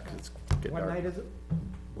 yeah, because it's getting What dark. night is it?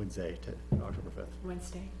 Wednesday, October 5th.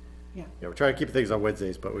 Wednesday, yeah. Yeah, we're trying to keep things on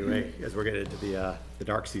Wednesdays, but we may, as we're getting into the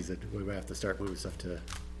dark season, we might have to start moving stuff to,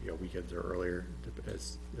 weekends or earlier,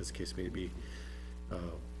 as the case may be.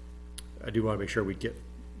 I do wanna make sure we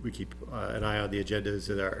keep an eye on the agendas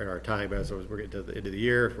and our time, as we're getting to the end of the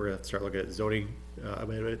year. We're gonna start looking at zoning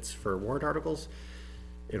amendments for warrant articles,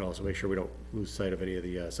 and also make sure we don't lose sight of any of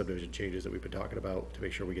the subdivision changes that we've been talking about, to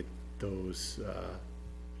make sure we get those,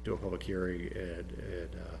 do a public hearing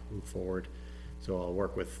and move forward. So I'll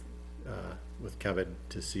work with Kevin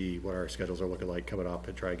to see what our schedules are looking like coming up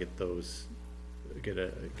and try and get those, get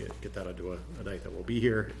that onto a night that we'll be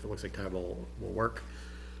here. If it looks like time will work,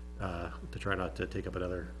 to try not to take up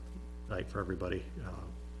another night for everybody.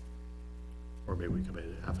 Or maybe we come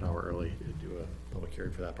in half an hour early and do a public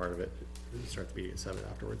hearing for that part of it, and start the meeting at 7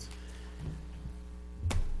 afterwards.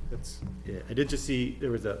 That's, yeah, I did just see,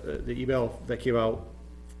 there was the email that came out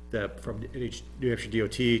that from New Hampshire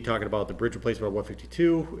DOT talking about the bridge replacement on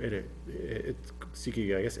 152, and it's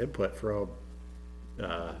seeking, I guess, input from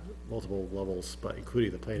multiple levels, but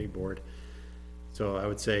including the planning board. So I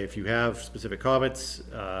would say if you have specific comments,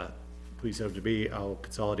 please send them to me. I'll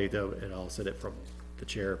consolidate them and I'll send it from the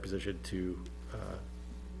chair position to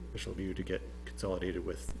official view to get consolidated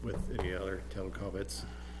with any other town comments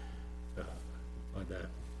on that.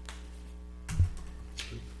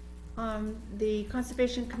 The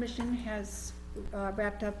Conservation Commission has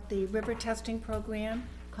wrapped up the river testing program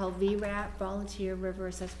called VRAP, Volunteer River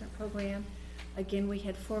Assessment Program. Again, we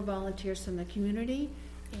had 4 volunteers from the community,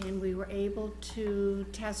 and we were able to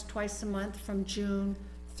test twice a month from June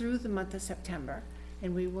through the month of September.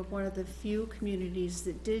 And we were one of the few communities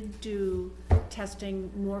that did do testing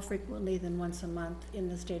more frequently than once a month in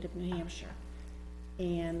the state of New Hampshire.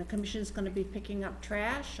 And the commission's gonna be picking up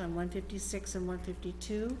trash on 156 and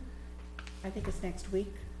 152. I think it's next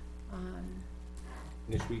week.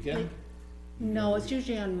 This weekend? No, it's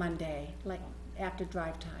usually on Monday, like after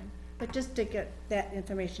drive time. But just to get that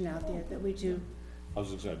information out there, that we do, I was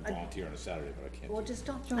just gonna volunteer on a Saturday, but I can't. well, just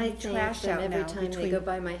don't throw I any thank trash them out now. every time they between- go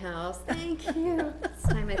by my house. Thank you. It's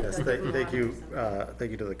time I Yes, put them thank on.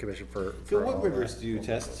 you to the commission for. Phil, all what that. rivers do you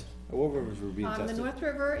test? Or what rivers were being The tested? North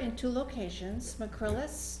River in 2 locations,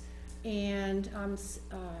 McCrillis and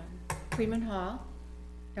Freeman Hall,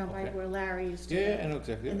 down by Okay. where Larry used to Yeah, live. I know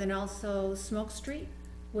exactly. And then also Smoke Street,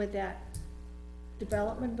 where that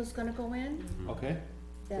development was gonna go in. Okay,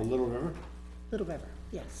 the That- Little River, Little River,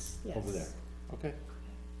 yes, yes. over there, okay.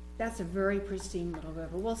 That's a very pristine little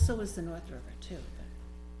river. Well, so is the North River too.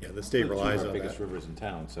 Yeah, the state relies Two of on our biggest that. rivers in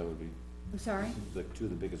town, so it would be I'm sorry? like 2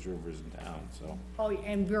 of the biggest rivers in town, so. Oh,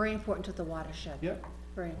 and very important to the watershed. Yep.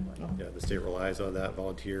 Very important. Yeah, the state relies on that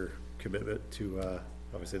volunteer commitment to,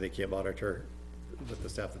 obviously they can't monitor with the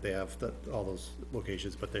staff that they have, all those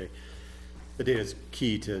locations, but the data is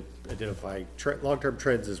key to identify long-term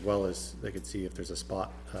trends as well as they can see if there's a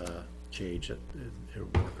spot, change and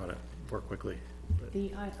work on it, work quickly. But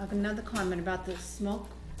The, another comment about the Smoke,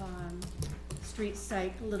 Street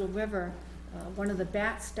site, Little River, one of the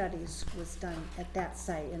bat studies was done at that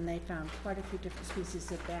site, and they found quite a few different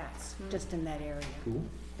species of bats just in that area. Cool.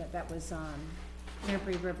 That was,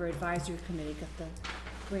 Lamprey River Advisory Committee got the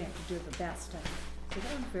grant to do the bat study. So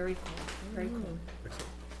that was very cool, very cool.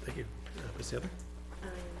 Excellent, thank you. Ms. Taylor?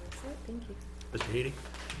 That's it, thank you. Mr. Haney?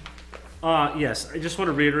 Yes, I just want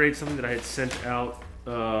to reiterate something that I had sent out,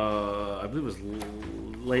 I believe it was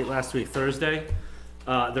late last week, Thursday.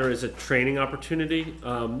 There is a training opportunity.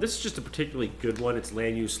 This is just a particularly good one. It's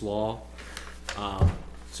land use law.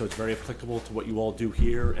 So it's very applicable to what you all do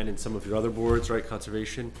here and in some of your other boards, right,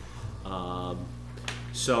 conservation.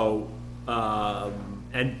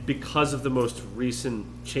 And because of the most recent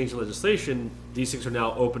change in legislation, these things are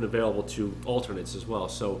now open, available to alternates as well.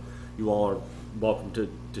 So you all are welcome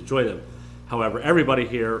to join them. However, everybody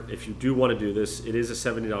here, if you do want to do this, it is a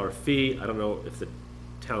 $70 fee. I don't know if the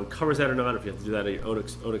town covers that or not, if you have to do that at your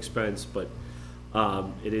own expense, but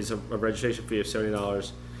it is a registration fee of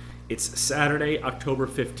 $70. It's Saturday, October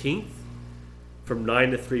 15th, from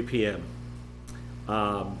 9 to 3 p.m.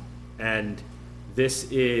 And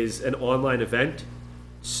this is an online event,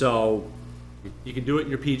 so you can do it in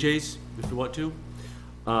your PJs if you want to.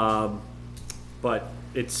 But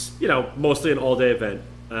it's, mostly an all-day event.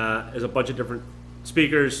 There's a bunch of different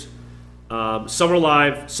speakers. Some are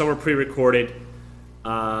live, some are pre-recorded.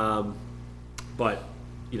 But,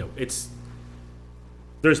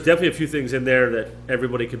 there's definitely a few things in there that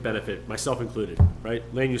everybody could benefit, myself included, right?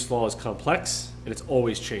 Land use law is complex and it's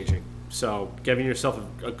always changing. So giving yourself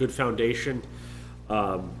a good foundation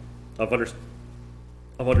of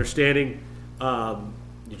understanding,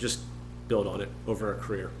 you just build on it over a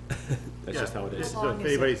career. That's just how it is. So if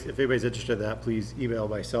anybody's interested in that, please email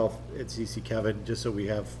myself at CC Kevin, just so we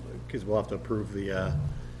have, because we'll have to approve the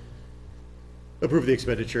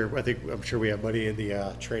expenditure. I'm sure we have money in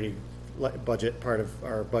the training budget, part of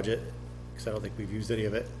our budget, because I don't think we've used any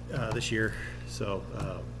of it this year. So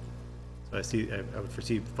I would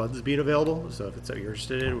foresee funds being available. So if it's something you're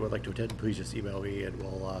interested in, would like to attend, please just email me and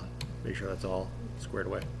we'll make sure that's all squared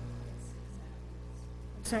away.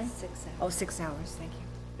 Sorry? 6 hours. Oh, 6 hours, thank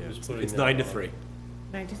you. Who's putting It's that 9 to on? 3.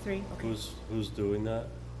 9 to 3, okay. Who's doing that?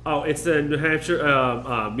 Oh, it's the New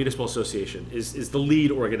Hampshire Municipal Association is the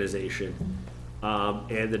lead organization,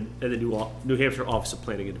 and the New Hampshire Office of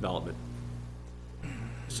Planning and Development.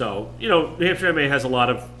 So, you know, New Hampshire MA has a lot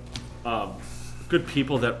of good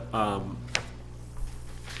people that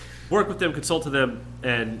work with them, consult to them,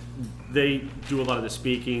 and they do a lot of the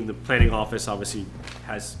speaking. The planning office obviously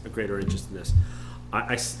has a greater interest in this.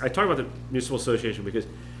 I talk about the Municipal Association because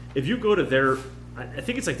if you go to their, I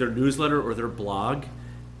think it's like their newsletter or their blog,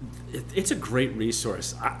 it's a great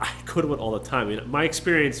resource. I go to it all the time. I mean, my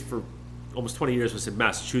experience for almost 20 years was in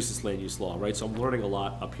Massachusetts land use law, right? So I'm learning a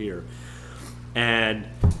lot up here. And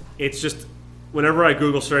it's just, whenever I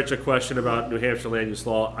Google search a question about New Hampshire land use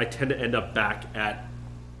law, I tend to end up back at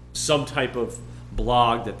some type of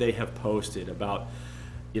blog that they have posted about,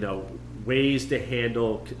 you know, ways to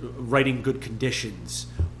handle writing good conditions,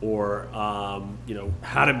 or you know,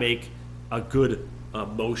 how to make a good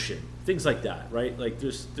motion, things like that, right? Like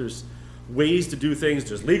there's ways to do things,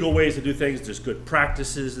 there's legal ways to do things, there's good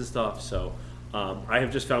practices and stuff. So I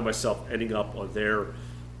have just found myself ending up on their,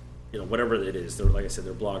 you know, whatever it is, their, like I said,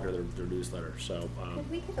 their blog or their newsletter. So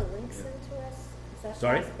Could we get a link sent to us? Is that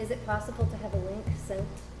Sorry? Is it possible to have a link sent?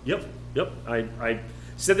 Yep. I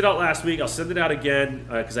sent it out last week. I'll send it out again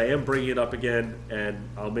because I am bringing it up again, and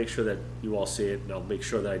I'll make sure that you all see it, and I'll make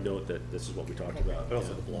sure that I note that this is what we talked about. But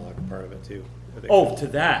also the blog part of it too. I think. Oh, to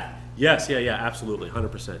that. Yes, yeah, absolutely,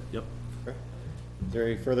 100%. Yep. Okay. Is there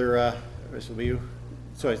any further, this will be you?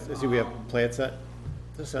 So I see we have plans set?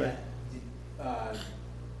 Blair,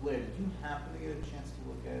 did you happen to get a chance to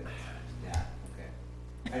look at it? Yeah, okay.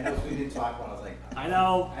 I know we didn't talk about it, I was like. I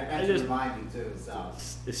know, I I meant to just- remind you too, so.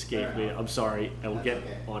 Escaped me. I'm sorry. I will That's get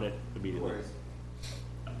okay. on it No immediately. worries.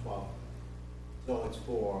 12. So it's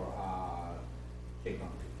for, Jake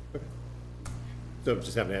Humphrey. So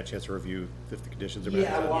just haven't had a chance to review if the conditions are met.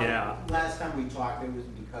 Yeah, well, Yeah. last time we talked, it was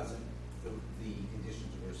because the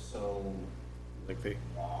conditions were so Like the,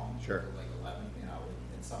 long. Sure. Like 11, you know,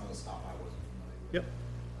 and some of the stuff I wasn't familiar with. Yep.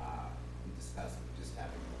 We discussed just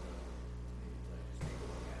having, maybe like, just take a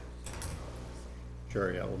look at it.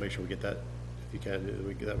 sure, yeah, we'll make sure we get that, if you can,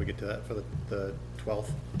 we get to that for the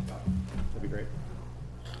 12th. That'd be great.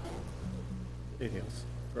 Anything else?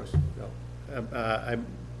 Gross? No. I'm,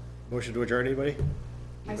 motion to adjourn, anybody?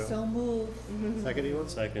 I so move. Second, anyone?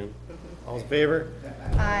 Second. All's in favor?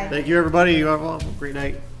 Aye. Thank you, everybody. You have a great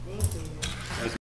night.